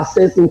cannot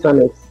access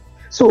internet.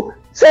 So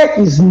tech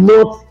is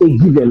not a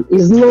given.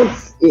 It's not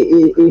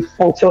a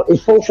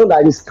function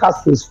that is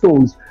cast in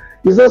stones.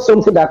 It's not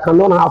something that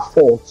cannot have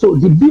fault. So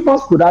the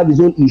BVAS could have its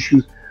own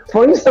issues.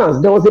 For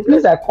instance, there was a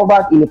place I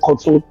covered in a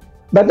cartoon.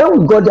 By the time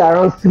we got there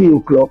around 3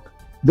 o'clock,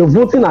 the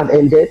voting had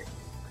ended.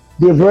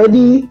 They've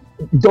already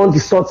done the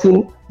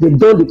sorting, they've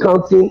done the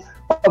counting.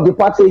 All the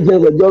party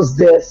agents were just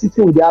there,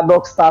 sitting with the ad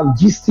hoc staff,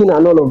 gisting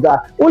and all of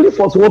that. Only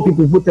 41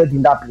 people voted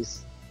in that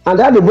place. And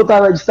they had a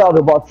voter register of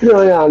about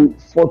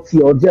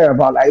 340 or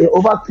thereabout, like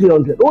over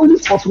 300. Only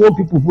 41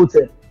 people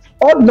voted.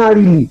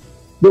 Ordinarily,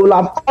 they will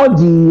have called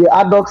the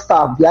ad hoc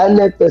staff, the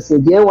INEC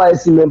person, the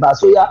NYSC member.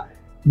 So yeah,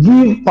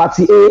 give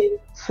party A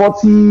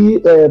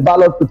 40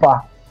 ballot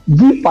paper.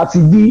 Give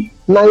party B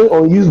 9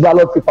 unused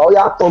ballot paper. Oh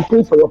yeah,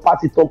 thumbprint for your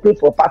party, thumbprint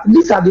for party.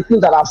 These are the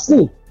things that I've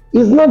seen.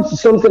 It's not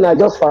something I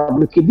just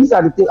fabricate. These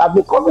are the things. I've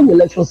been covering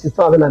elections since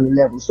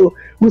 2011. So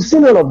we've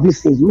seen all of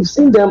these things. We've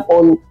seen them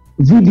on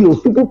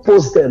videos. People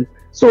post them.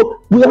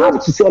 So we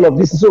have to see all of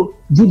this. So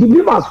did the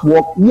BVAS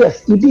work?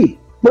 Yes, it did.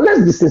 But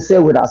let's be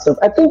sincere with ourselves.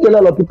 I think a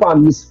lot of people are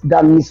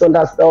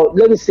misunderstood.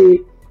 Let me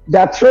say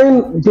they're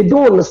trying. They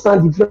don't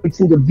understand the difference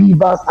between the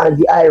BVAS and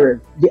the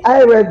IReV. The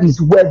IReV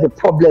is where the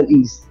problem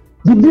is.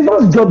 The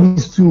BVAS job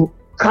is to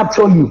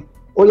capture you.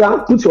 Oh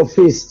yeah, put your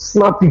face,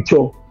 snap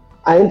picture.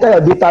 I enter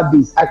your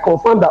database. I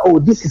confirm that, oh,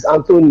 this is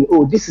Anthony.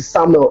 Oh, this is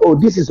Samuel. Oh,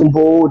 this is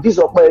Mboho. Oh, this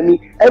is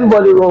Opeyemi.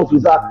 Everybody runs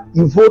with that.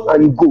 You vote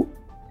and you go.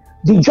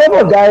 The job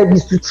of the IReV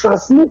is to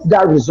transmit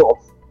that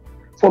result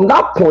from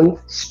that point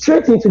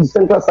straight into the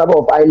central server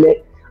of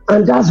INEC,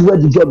 and that's where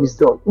the job is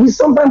done. We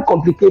sometimes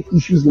complicate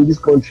issues in this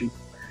country.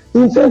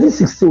 In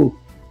 2016,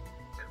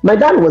 my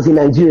dad was in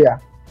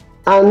Nigeria,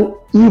 and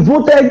he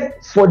voted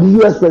for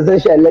the US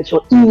presidential election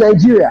in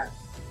Nigeria.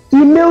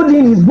 He mailed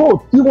in his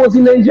vote. He was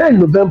in Nigeria in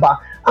November.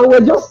 And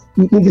we're just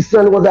in the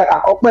sun, was like,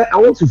 okay, I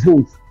want to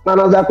vote. And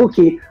I was like,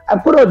 okay, I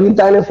put on the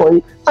internet for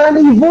him. And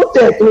he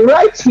voted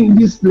right in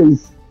this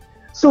place.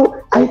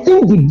 So I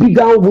think the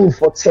bigger win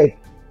for tech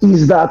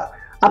is that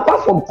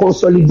apart from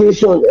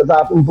consolidation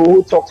that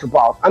Mboho talked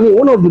about, I mean,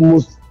 one of the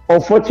most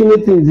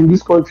unfortunate things in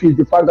this country is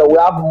the fact that we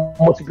have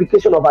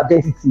multiplication of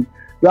identity.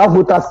 You have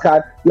voter's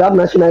card, you have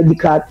national ID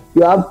card,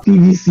 you have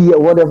PVC or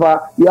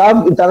whatever, you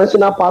have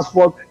international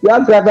passport, you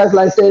have driver's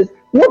license.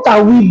 What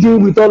are we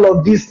doing with all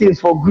of these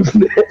things, for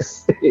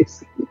goodness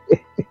sakes?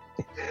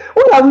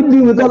 What are we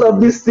doing with all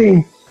of these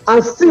things?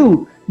 And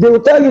still, they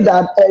will tell you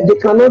that they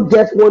cannot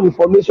get one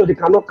information, they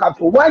cannot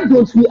capture. Why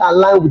don't we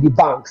align with the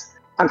banks?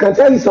 I can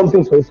tell you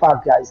something for a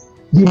fact, guys.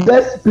 The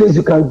best place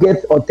you can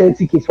get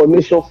authentic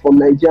information from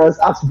Nigerians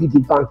has to be the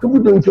bank. People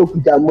don't joke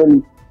with their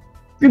money.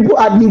 People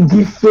hardly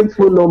give fake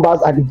phone numbers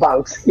at the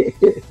banks.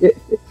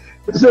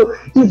 So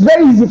it's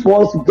very easy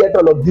for us to get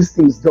all of these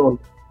things done.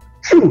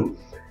 True.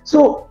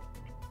 So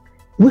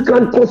we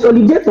can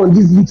consolidate on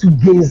these little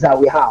gains that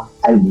we have.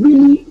 I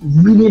really,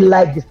 really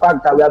like the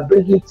fact that we are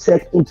bringing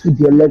tech into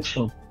the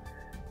election.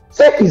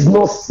 Tech is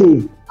not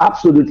safe,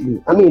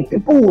 absolutely. I mean,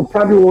 people will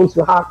probably want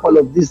to hack all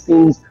of these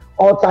things,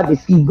 alter the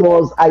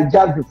figures,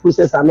 hijack the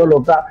process and all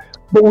of that.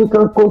 But we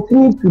can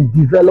continue to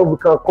develop, we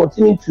can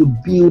continue to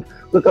build,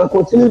 we can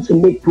continue to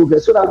make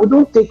progress so that we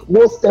don't take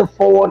one step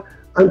forward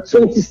and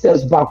 20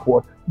 steps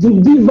backward. The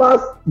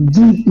BVAS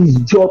did his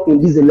job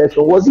in this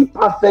election. Was it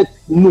perfect?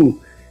 No.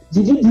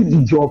 Did he do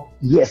the job?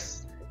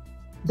 Yes.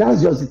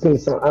 That's just the thing,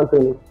 Sir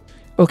Anthony.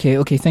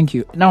 Okay, thank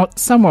you. Now,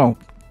 Samuel,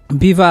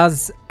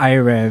 BVAS,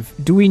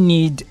 IReV, do we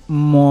need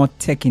more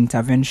tech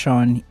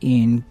intervention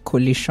in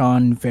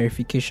collation,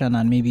 verification,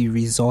 and maybe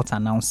result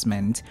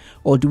announcement?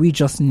 Or do we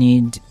just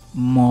need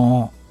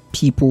more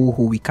people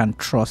who we can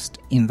trust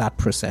in that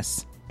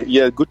process?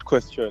 Yeah, good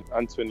question,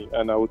 Anthony.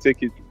 And I will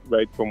take it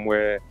right from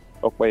where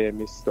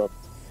Opeyemi stopped.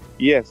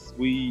 Yes,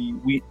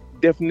 we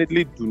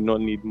definitely do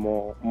not need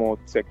more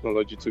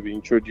technology to be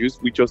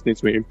introduced. We just need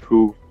to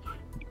improve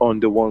on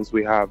the ones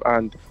we have.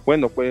 And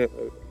when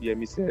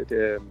Opeyemi said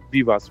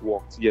BVAS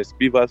worked, yes,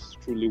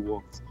 BVAS truly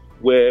worked.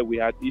 Where we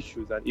had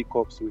issues and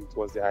hiccups with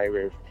was the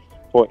IReV.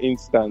 For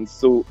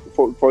instance,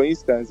 for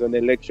instance, an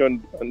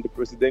election on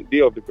the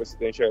day of the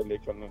presidential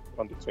election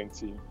on the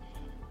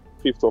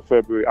 25th of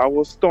February, I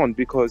was stunned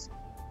because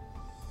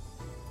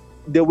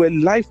there were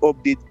live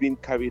updates being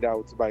carried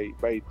out by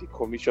the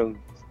commission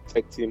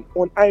tech team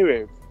on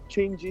IReV,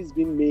 changes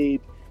being made,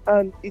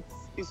 and it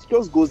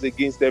just goes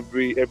against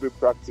every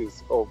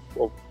practice of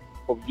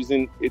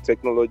using a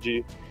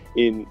technology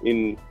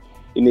in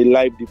a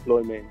live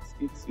deployment.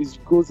 It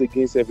goes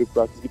against every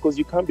practice because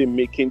you can't be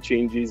making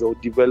changes or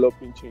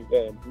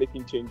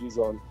making changes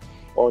on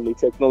a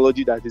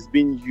technology that is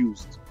being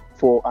used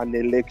for an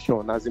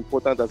election, as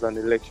important as an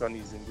election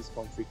is in this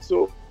country.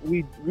 So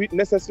we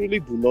necessarily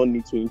do not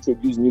need to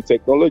introduce new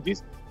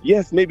technologies.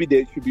 Yes, maybe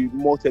there should be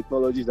more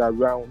technologies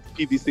around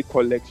PVC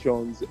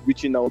collections,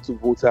 reaching out to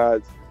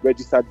voters,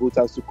 registered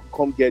voters to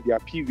come get their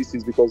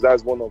PVCs, because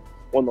that's one of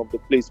the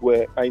places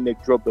where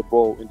INEC dropped the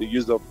ball in the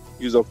use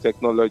of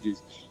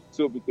technologies.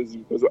 So because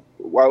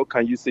why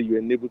can you say you're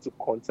unable to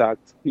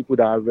contact people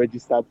that are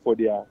registered for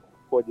their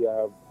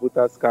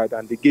voters card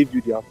and they gave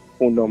you their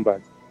phone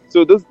numbers?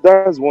 So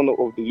that's one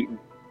of the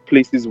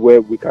places where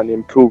we can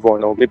improve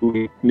on, or maybe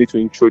we need to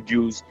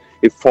introduce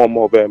a form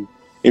of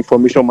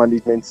information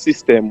management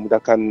system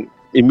that can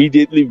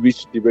immediately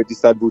reach the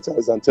registered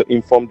voters and to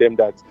inform them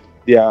that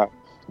their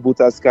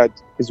voters card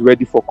is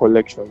ready for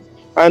collection.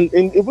 And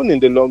even in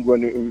the long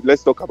run,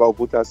 let's talk about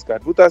voters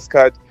card. Voters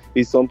card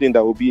is something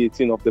that will be a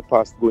thing of the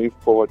past going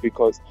forward,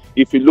 because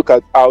if you look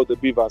at how the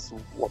BVAS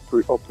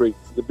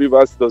operates, the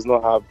BVAS does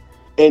not have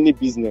any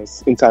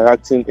business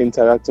interacting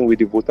with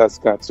the voters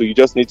card. So you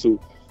just need to,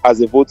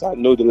 as a voter,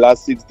 know the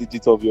last 6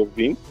 digits of your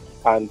VIN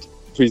and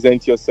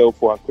present yourself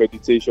for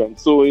accreditation.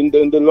 So in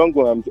the long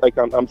run,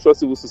 I'm sure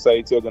civil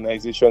society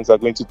organizations are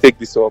going to take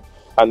this up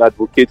and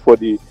advocate for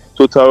the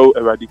total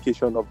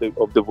eradication of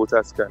the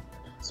voters card.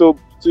 So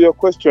to your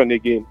question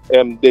again,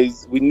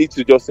 we need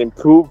to just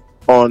improve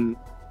on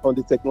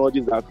the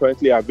technologies that are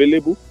currently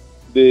available.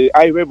 The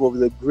IReV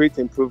was a great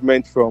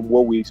improvement from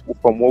what we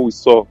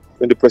saw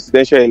in the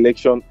presidential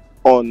election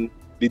on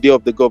the day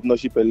of the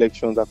governorship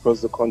elections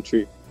across the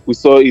country. We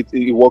saw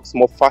it works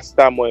more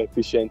faster, more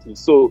efficiently.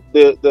 So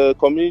the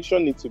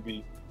commission needs to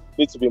be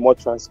more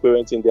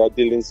transparent in their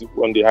dealings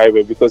on the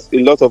IReV, because a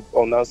lot of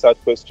unanswered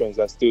questions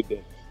are still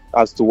there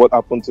as to what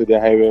happened to the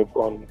IReV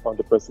on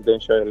the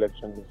presidential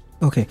election.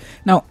 Okay.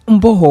 Now,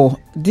 Mboho,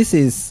 this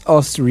is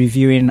us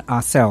reviewing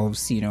ourselves,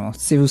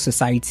 civil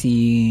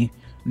society,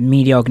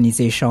 media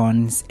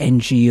organizations,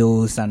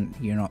 NGOs,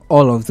 and,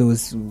 all of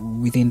those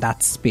within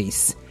that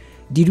space.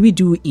 Did we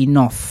do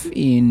enough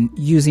in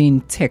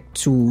using tech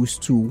tools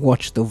to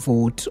watch the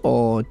vote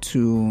or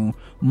to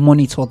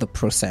monitor the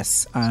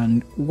process?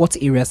 And what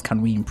areas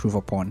can we improve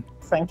upon?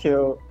 Thank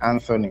you,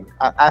 Anthony.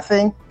 I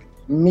think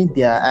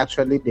media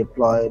actually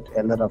deployed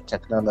a lot of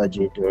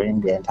technology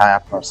during the entire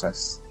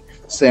process.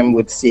 Same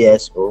with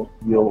CSO.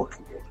 You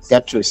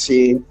get to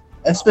see,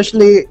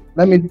 especially,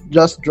 let me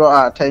just draw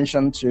our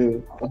attention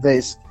to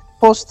this.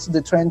 Post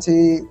the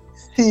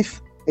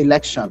 25th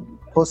election,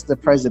 post the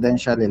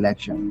presidential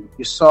election,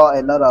 you saw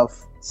a lot of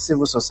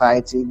civil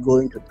society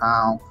going to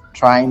town,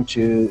 trying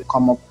to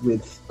come up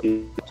with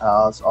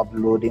portals,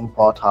 uploading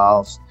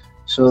portals,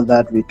 so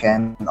that we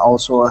can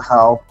also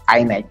help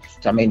INEC,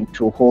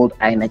 to hold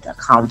INEC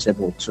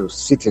accountable to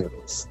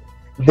citizens.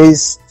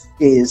 This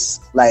is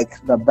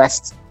like the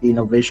best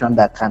innovation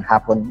that can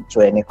happen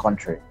to any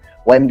country,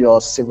 when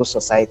your civil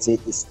society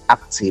is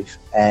active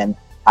and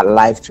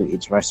alive to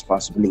its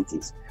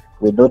responsibilities.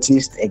 We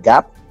noticed a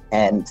gap,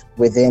 and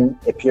within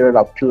a period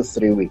of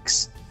 2-3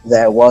 weeks,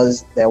 there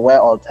were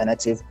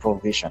alternative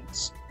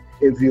provisions.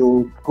 If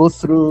you go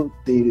through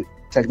the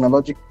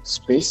technology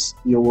space,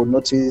 you will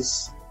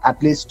notice,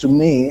 at least to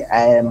me,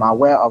 I am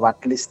aware of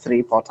at least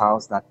 3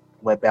 portals that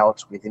were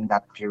built within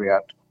that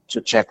period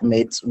to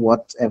checkmate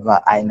whatever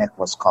INEC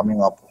was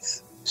coming up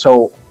with.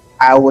 So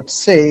I would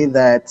say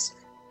that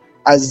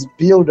as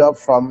build up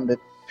from the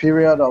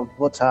period of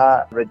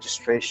voter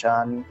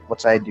registration,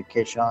 voter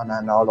education,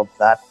 and all of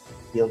that,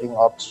 building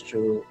up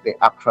to the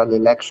actual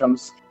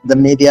elections, the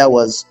media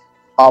was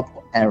up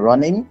and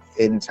running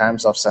in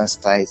terms of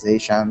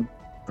sensitization,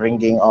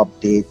 bringing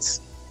updates,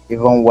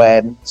 even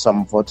when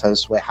some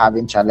voters were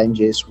having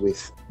challenges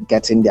with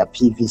getting their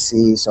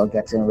PVCs or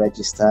getting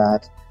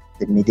registered.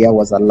 The media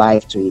was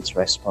alive to its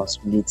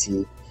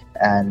responsibility.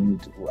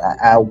 And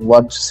I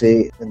want to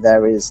say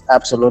there is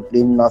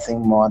absolutely nothing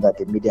more that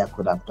the media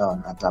could have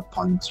done at that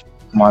point,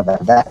 more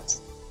than that.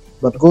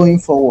 But going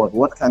forward,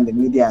 what can the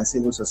media and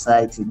civil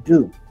society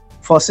do?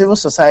 For civil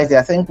society,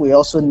 I think we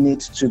also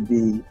need to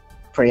be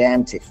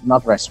preemptive,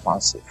 not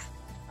responsive.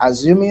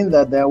 assuming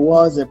that there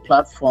was a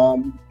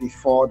platform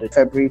before the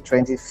February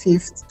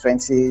 25th,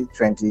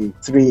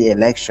 2023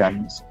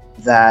 elections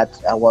that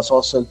was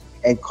also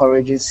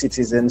encouraging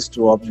citizens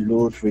to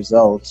upload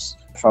results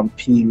from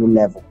PU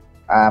level.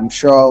 I'm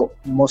sure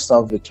most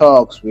of the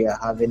talks we are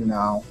having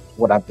now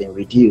would have been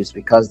reduced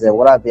because there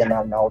would have been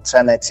an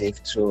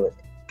alternative to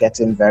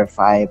getting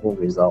verifiable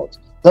results.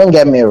 Don't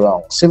get me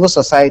wrong, civil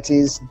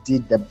societies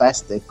did the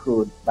best they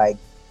could by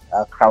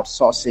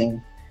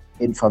crowdsourcing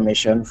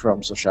information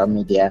from social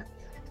media.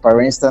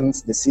 For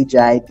instance, the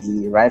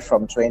CJID, right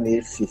from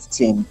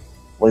 2015,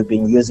 we've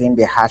been using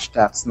the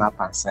hashtag Snap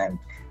and Send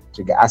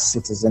to ask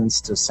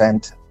citizens to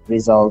send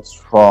results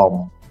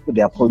from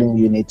their polling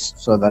units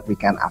so that we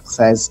can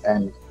access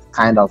and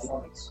kind of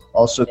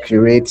also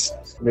curate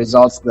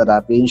results that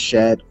are being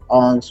shared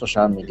on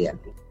social media.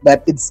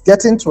 But it's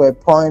getting to a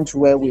point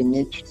where we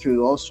need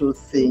to also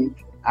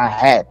think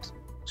ahead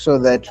so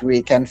that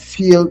we can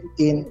fill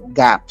in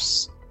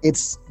gaps.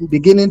 It's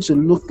beginning to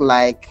look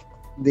like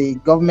the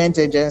government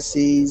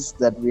agencies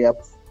that we have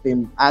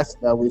been asked,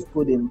 that we've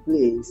put in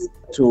place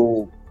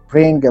to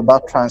bring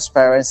about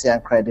transparency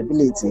and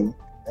credibility,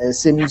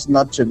 seems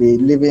not to be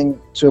living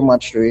too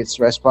much to its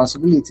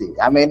responsibility.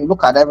 I mean,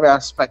 look at every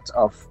aspect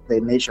of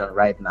the nation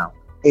right now.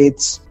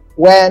 It's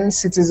when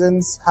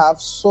citizens have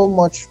so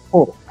much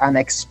hope and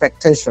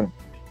expectation,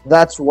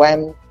 that's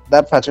when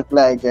that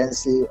particular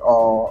agency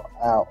or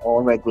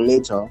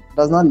regulator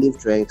does not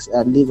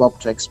live up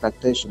to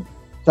expectation.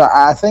 So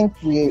I think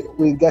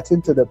we get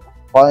into the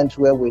point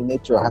where we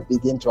need to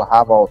begin to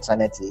have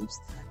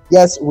alternatives.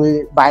 Yes,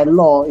 by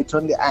law, it's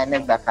only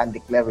INEC that can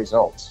declare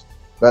results,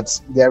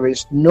 but there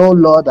is no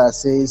law that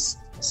says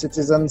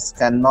citizens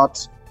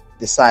cannot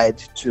decide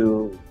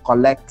to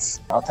collect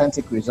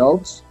authentic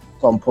results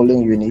from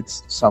polling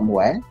units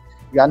somewhere.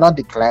 You are not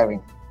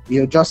declaring.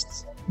 You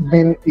just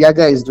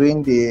YIAGA is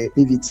doing the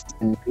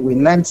PVT. We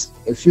learned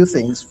a few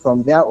things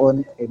from their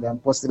own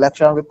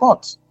post-election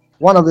report.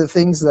 One of the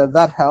things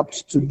that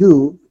helped to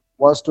do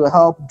was to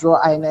help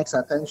draw INEC's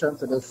attention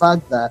to the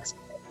fact that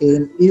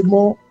in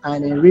Imo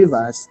and in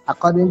Rivers,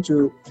 according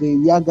to the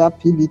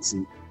YIAGA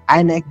PVT,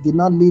 INEC did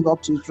not live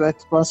up to its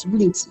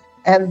responsibility.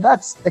 And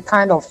that's the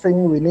kind of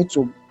thing we need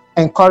to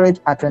encourage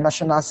at a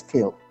national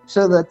scale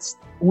so that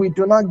we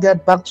do not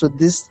get back to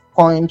this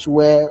point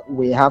where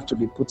we have to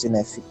be put in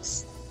a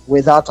fix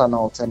without an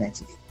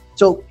alternative.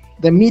 So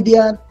the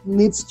media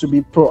needs to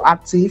be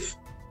proactive.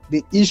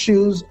 The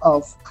issues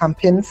of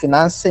campaign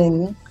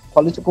financing,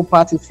 political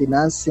party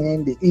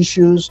financing, the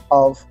issues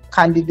of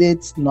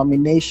candidate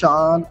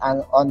nomination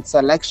and on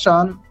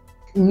selection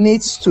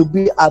needs to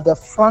be at the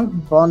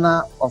front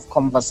burner of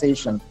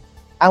conversation.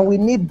 And we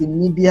need the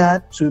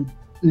media to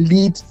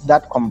lead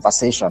that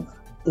conversation.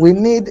 We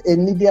need a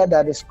media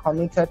that is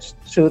committed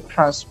to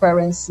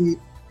transparency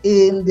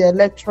in the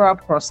electoral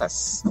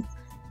process,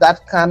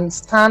 that can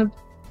stand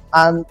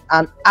and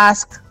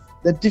ask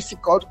the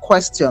difficult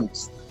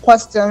questions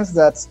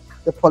that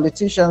the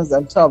politicians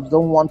themselves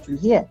don't want to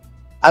hear.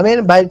 I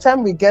mean, by the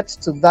time we get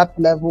to that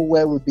level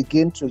where we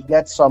begin to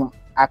get some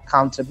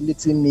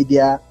accountability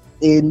media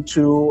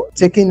into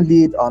taking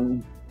lead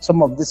on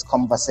some of these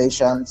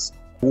conversations,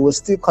 we will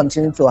still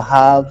continue to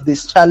have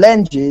these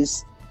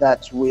challenges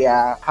that we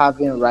are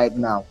having right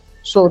now.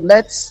 So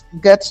let's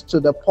get to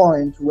the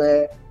point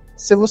where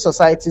civil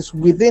societies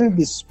within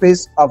the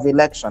space of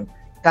election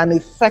can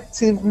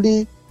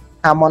effectively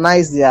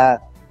harmonize their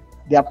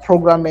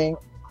programming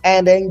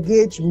and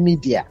engage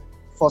media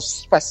for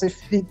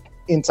specific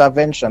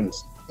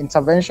interventions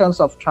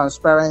of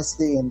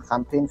transparency in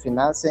campaign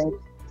financing,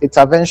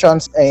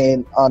 interventions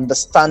in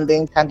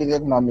understanding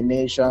candidate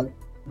nomination.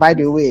 By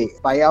the way,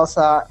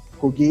 Bayelsa,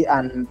 Kogi,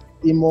 and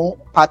Imo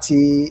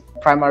party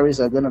primaries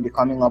are going to be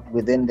coming up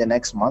within the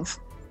next month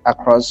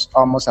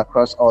almost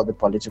across all the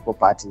political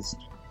parties.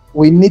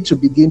 We need to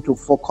begin to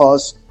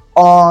focus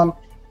on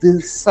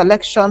the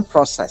selection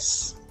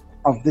process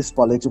of these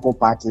political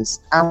parties,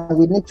 and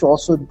we need to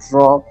also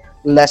draw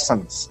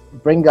lessons,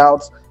 bring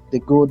out the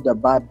good, the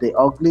bad, the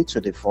ugly to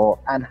the fore,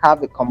 and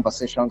have the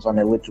conversations on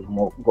a way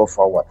to go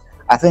forward.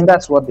 I think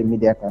that's what the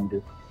media can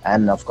do.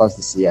 And of course,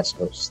 the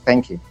CSOs.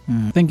 Thank you.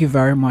 Thank you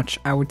very much.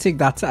 I would take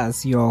that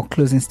as your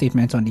closing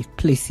statement on the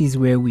places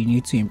where we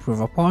need to improve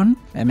upon,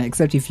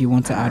 except if you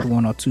want to add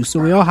one or two. So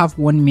we all have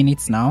 1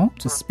 minute now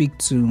to speak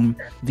to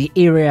the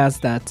areas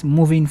that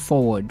moving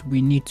forward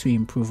we need to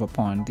improve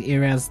upon. The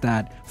areas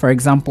that, for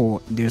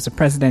example, there's a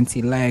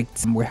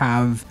president-elect, we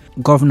have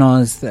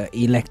governors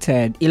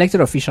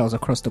elected officials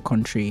across the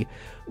country.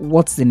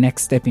 What's the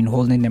next step in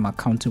holding them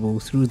accountable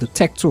through the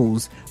tech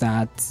tools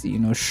that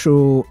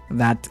show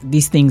that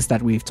these things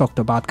that we've talked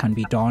about can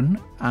be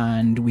done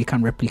and we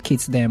can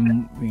replicate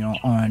them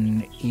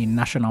on a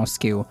national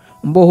scale?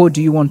 Mboho,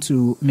 do you want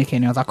to make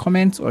any other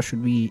comments, or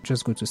should we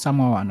just go to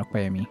Samuel and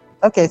Opeyemi?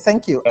 Okay,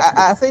 thank you.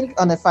 I think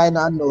on a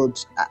final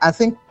note, I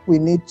think we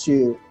need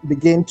to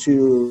begin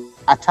to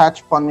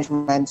attach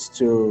punishments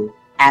to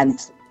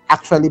and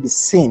actually be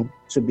seen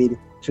to be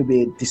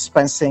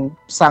dispensing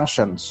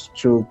sanctions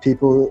to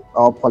people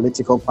or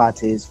political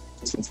parties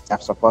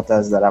have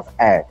supporters that have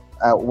erred.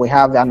 We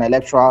have an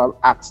electoral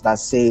act that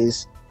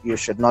says you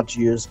should not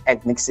use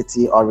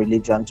ethnicity or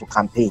religion to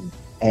campaign.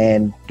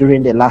 And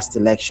during the last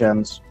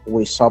elections,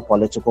 we saw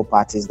political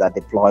parties that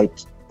deployed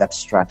that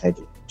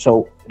strategy.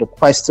 So the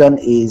question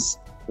is,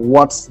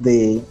 what's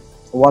the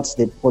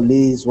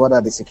police, what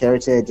are the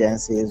security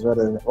agencies,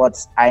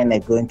 what's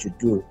INEC going to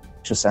do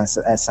to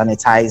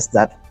sanitize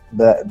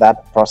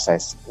that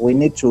process? We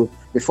need to,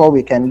 before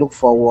we can look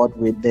forward,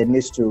 we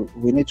need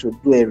to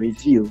do a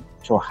review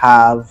to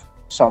have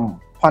some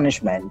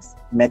punishment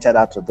meted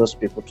out to those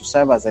people to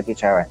serve as a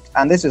deterrent.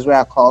 And this is where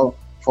I call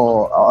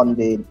for on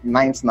the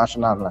 9th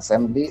National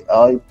Assembly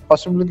or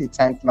possibly the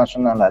 10th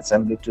National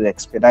Assembly to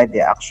expedite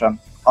the action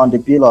on the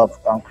bill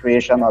on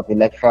creation of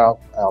Electoral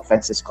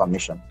Offences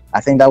Commission.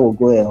 I think that will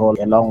go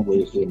a long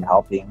way in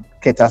helping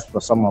cater for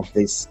some of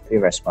these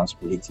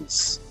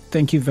irresponsibilities.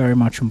 Thank you very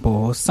much,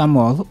 Mboho.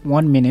 Samuel,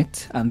 1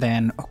 minute, and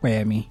then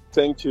Opeyemi.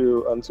 Thank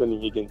you, Anthony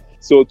Higgin.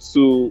 So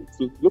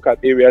to look at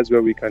areas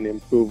where we can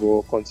improve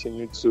or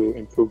continue to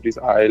improve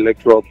our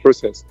electoral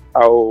process,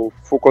 I'll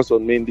focus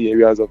on mainly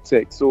areas of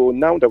tech. So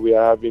now that we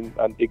are having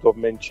a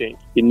government change,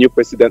 a new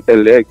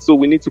president-elect, so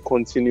we need to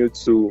continue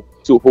to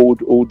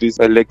hold all these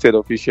elected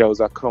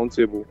officials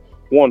accountable.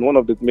 One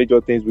of the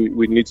major things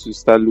we need to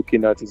start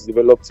looking at is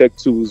develop tech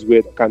tools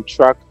where they can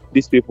track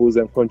these people's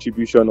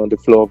contribution on the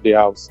floor of the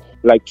house,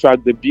 like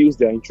track the bills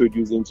they are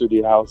introducing to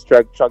the house,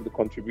 track the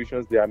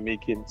contributions they are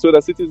making, so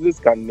that citizens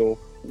can know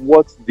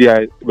what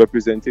their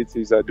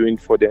representatives are doing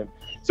for them.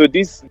 So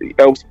this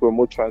helps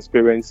promote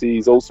transparency.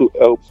 It also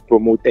helps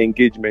promote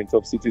engagement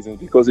of citizens,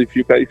 because if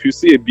you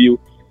see a bill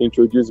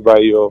introduced by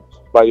your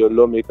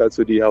lawmaker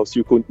to the house,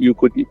 you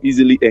could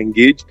easily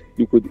engage.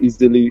 You could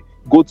easily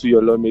go to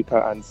your lawmaker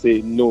and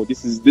say, no,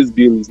 this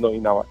bill is not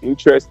in our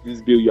interest.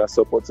 This bill you are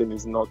supporting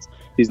is not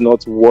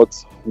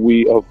what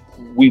we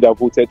that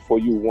voted for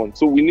you want.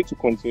 So we need to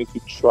continue to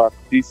track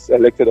these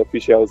elected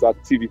officials'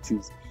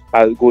 activities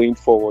going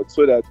forward,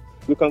 so that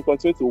we can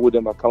continue to hold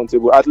them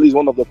accountable. At least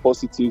one of the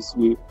positives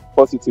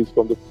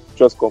from the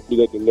just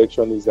completed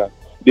election is that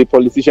the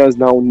politicians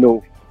now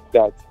know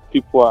that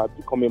people are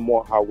becoming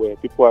more aware.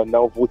 People are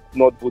now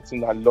not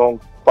voting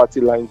along party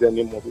lines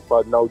anymore. People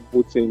are now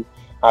voting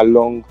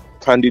along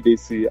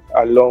candidacy,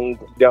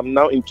 they are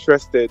now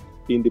interested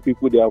in the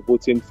people they are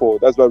voting for.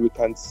 That's why we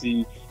can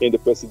see in the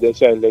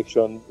presidential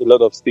election, a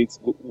lot of states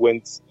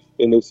went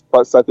in a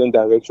certain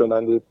direction,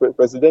 and the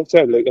presidential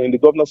and the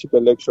governorship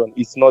election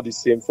is not the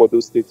same for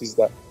those states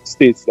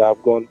that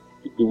have gone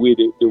the way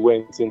they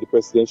went in the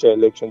presidential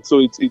election. So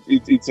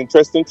it's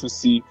interesting to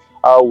see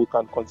how we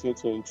can continue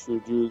to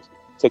introduce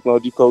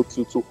technological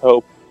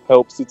to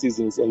help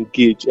citizens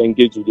engage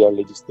with their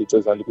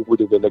legislators and the people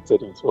they've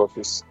elected into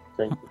office.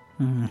 Thank you.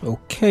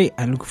 Okay,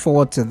 I look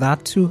forward to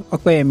that too.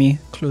 Opeyemi,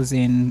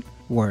 closing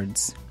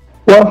words.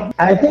 Well,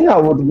 I think I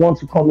would want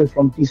to come in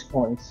from this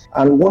point.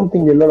 And one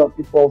thing a lot of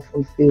people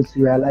often fail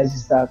to realize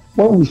is that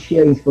when we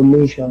share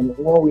information,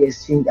 when we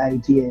exchange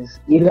ideas,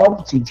 it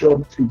helps the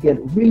job to get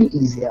really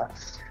easier.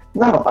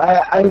 Now,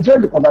 I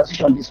enjoyed the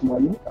conversation this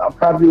morning.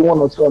 Probably one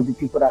or two of the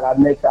people that I've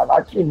met, I've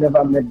actually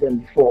never met them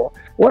before.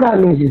 What that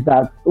means is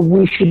that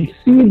we should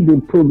see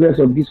the progress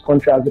of this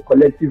country as a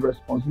collective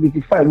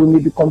responsibility. Fine, we may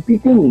be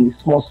competing in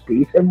a small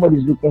space.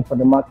 Everybody's looking for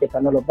the market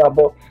and all of that,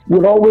 but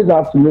we'll always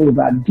have to know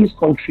that this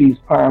country is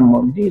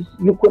paramount.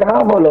 You could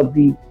have all of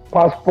the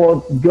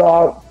passport,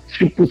 job,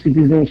 triple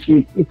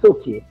citizenship, it's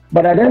okay.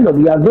 But at the end of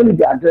it, you are going to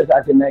be addressed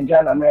as a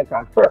Nigerian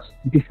American first,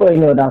 before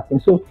any other thing.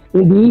 So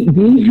in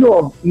the issue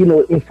of,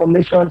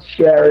 information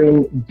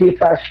sharing,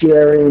 data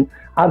sharing,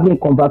 having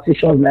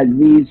conversations like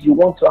this, you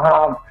want to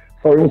have,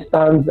 for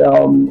instance,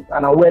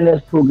 an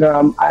awareness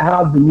program. I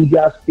have the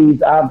media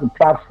space, I have the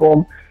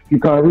platform. You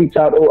can reach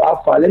out,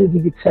 Alpha, let me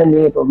give you 10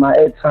 minutes of my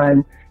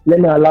airtime. Let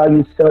me allow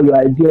you to sell your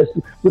ideas.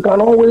 We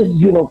can always,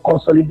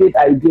 consolidate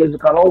ideas. We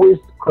can always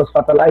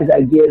cross-fertilize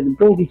ideas,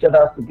 bring each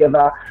other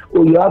together.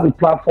 You have a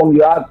platform,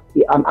 you have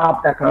an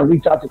app that can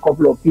reach out to a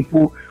couple of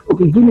people.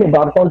 Okay, give me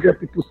about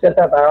 100 people set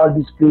up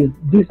around this place.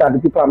 These are the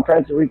people I'm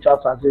trying to reach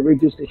out to as a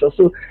radio station.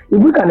 So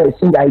if we can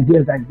exchange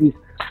ideas like this,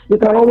 we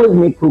can always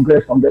make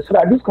progress from there, so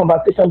that this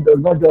conversation does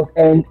not just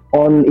end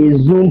on a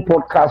Zoom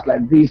podcast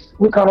like this.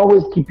 We can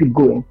always keep it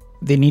going.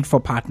 The need for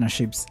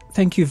partnerships.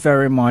 Thank you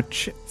very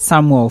much,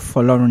 Samuel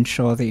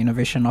Folorunsho, the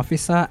Innovation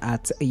Officer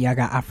at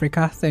YIAGA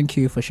Africa. Thank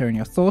you for sharing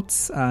your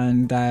thoughts,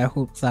 and I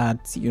hope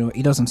that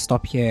it doesn't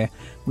stop here.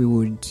 We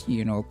would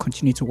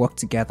continue to work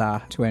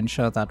together to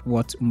ensure that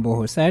what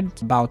Mboho said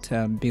about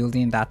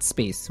building that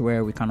space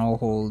where we can all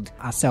hold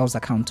ourselves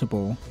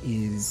accountable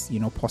is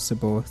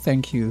possible.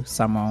 Thank you,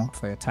 Samuel,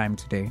 for your time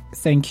today.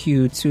 Thank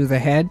you to the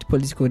head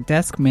political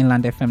desk,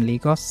 Mainland FM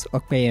Lagos,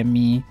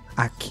 Opeyemi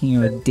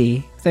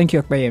Akindoye. Thank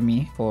you,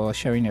 Opeyemi, for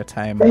sharing your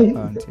time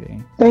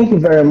today. Thank you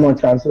very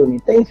much, Anthony.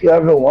 Thank you,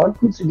 everyone.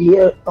 Good to be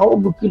here. I hope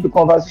we keep the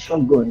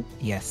conversation going.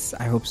 Yes,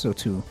 I hope so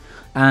too.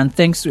 And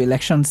thanks to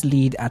elections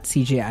lead at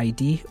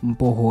CJID,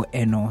 Mboho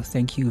Eno.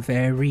 Thank you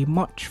very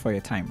much for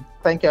your time.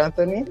 Thank you,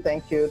 Anthony.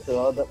 Thank you to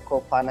all the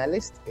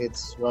co-panelists. It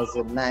was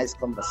a nice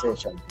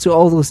conversation. To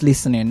all those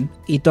listening,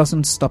 it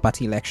doesn't stop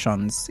at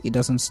elections. It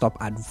doesn't stop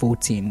at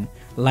voting.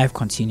 Life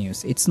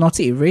continues. It's not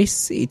a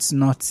race. It's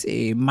not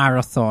a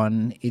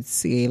marathon.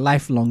 It's a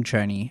lifelong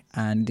journey,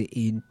 and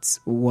it's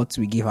what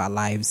we give our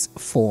lives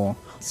for.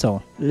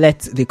 So let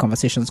the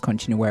conversations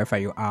continue wherever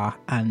you are,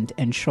 and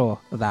ensure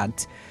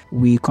that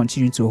we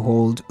continue to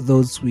hold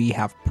those we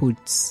have put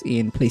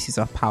in places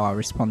of power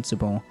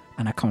responsible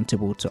and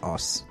accountable to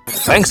us.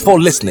 Thanks for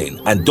listening,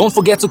 and don't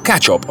forget to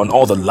catch up on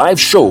all the live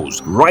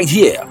shows right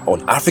here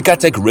on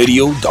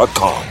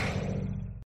africatechradio.com.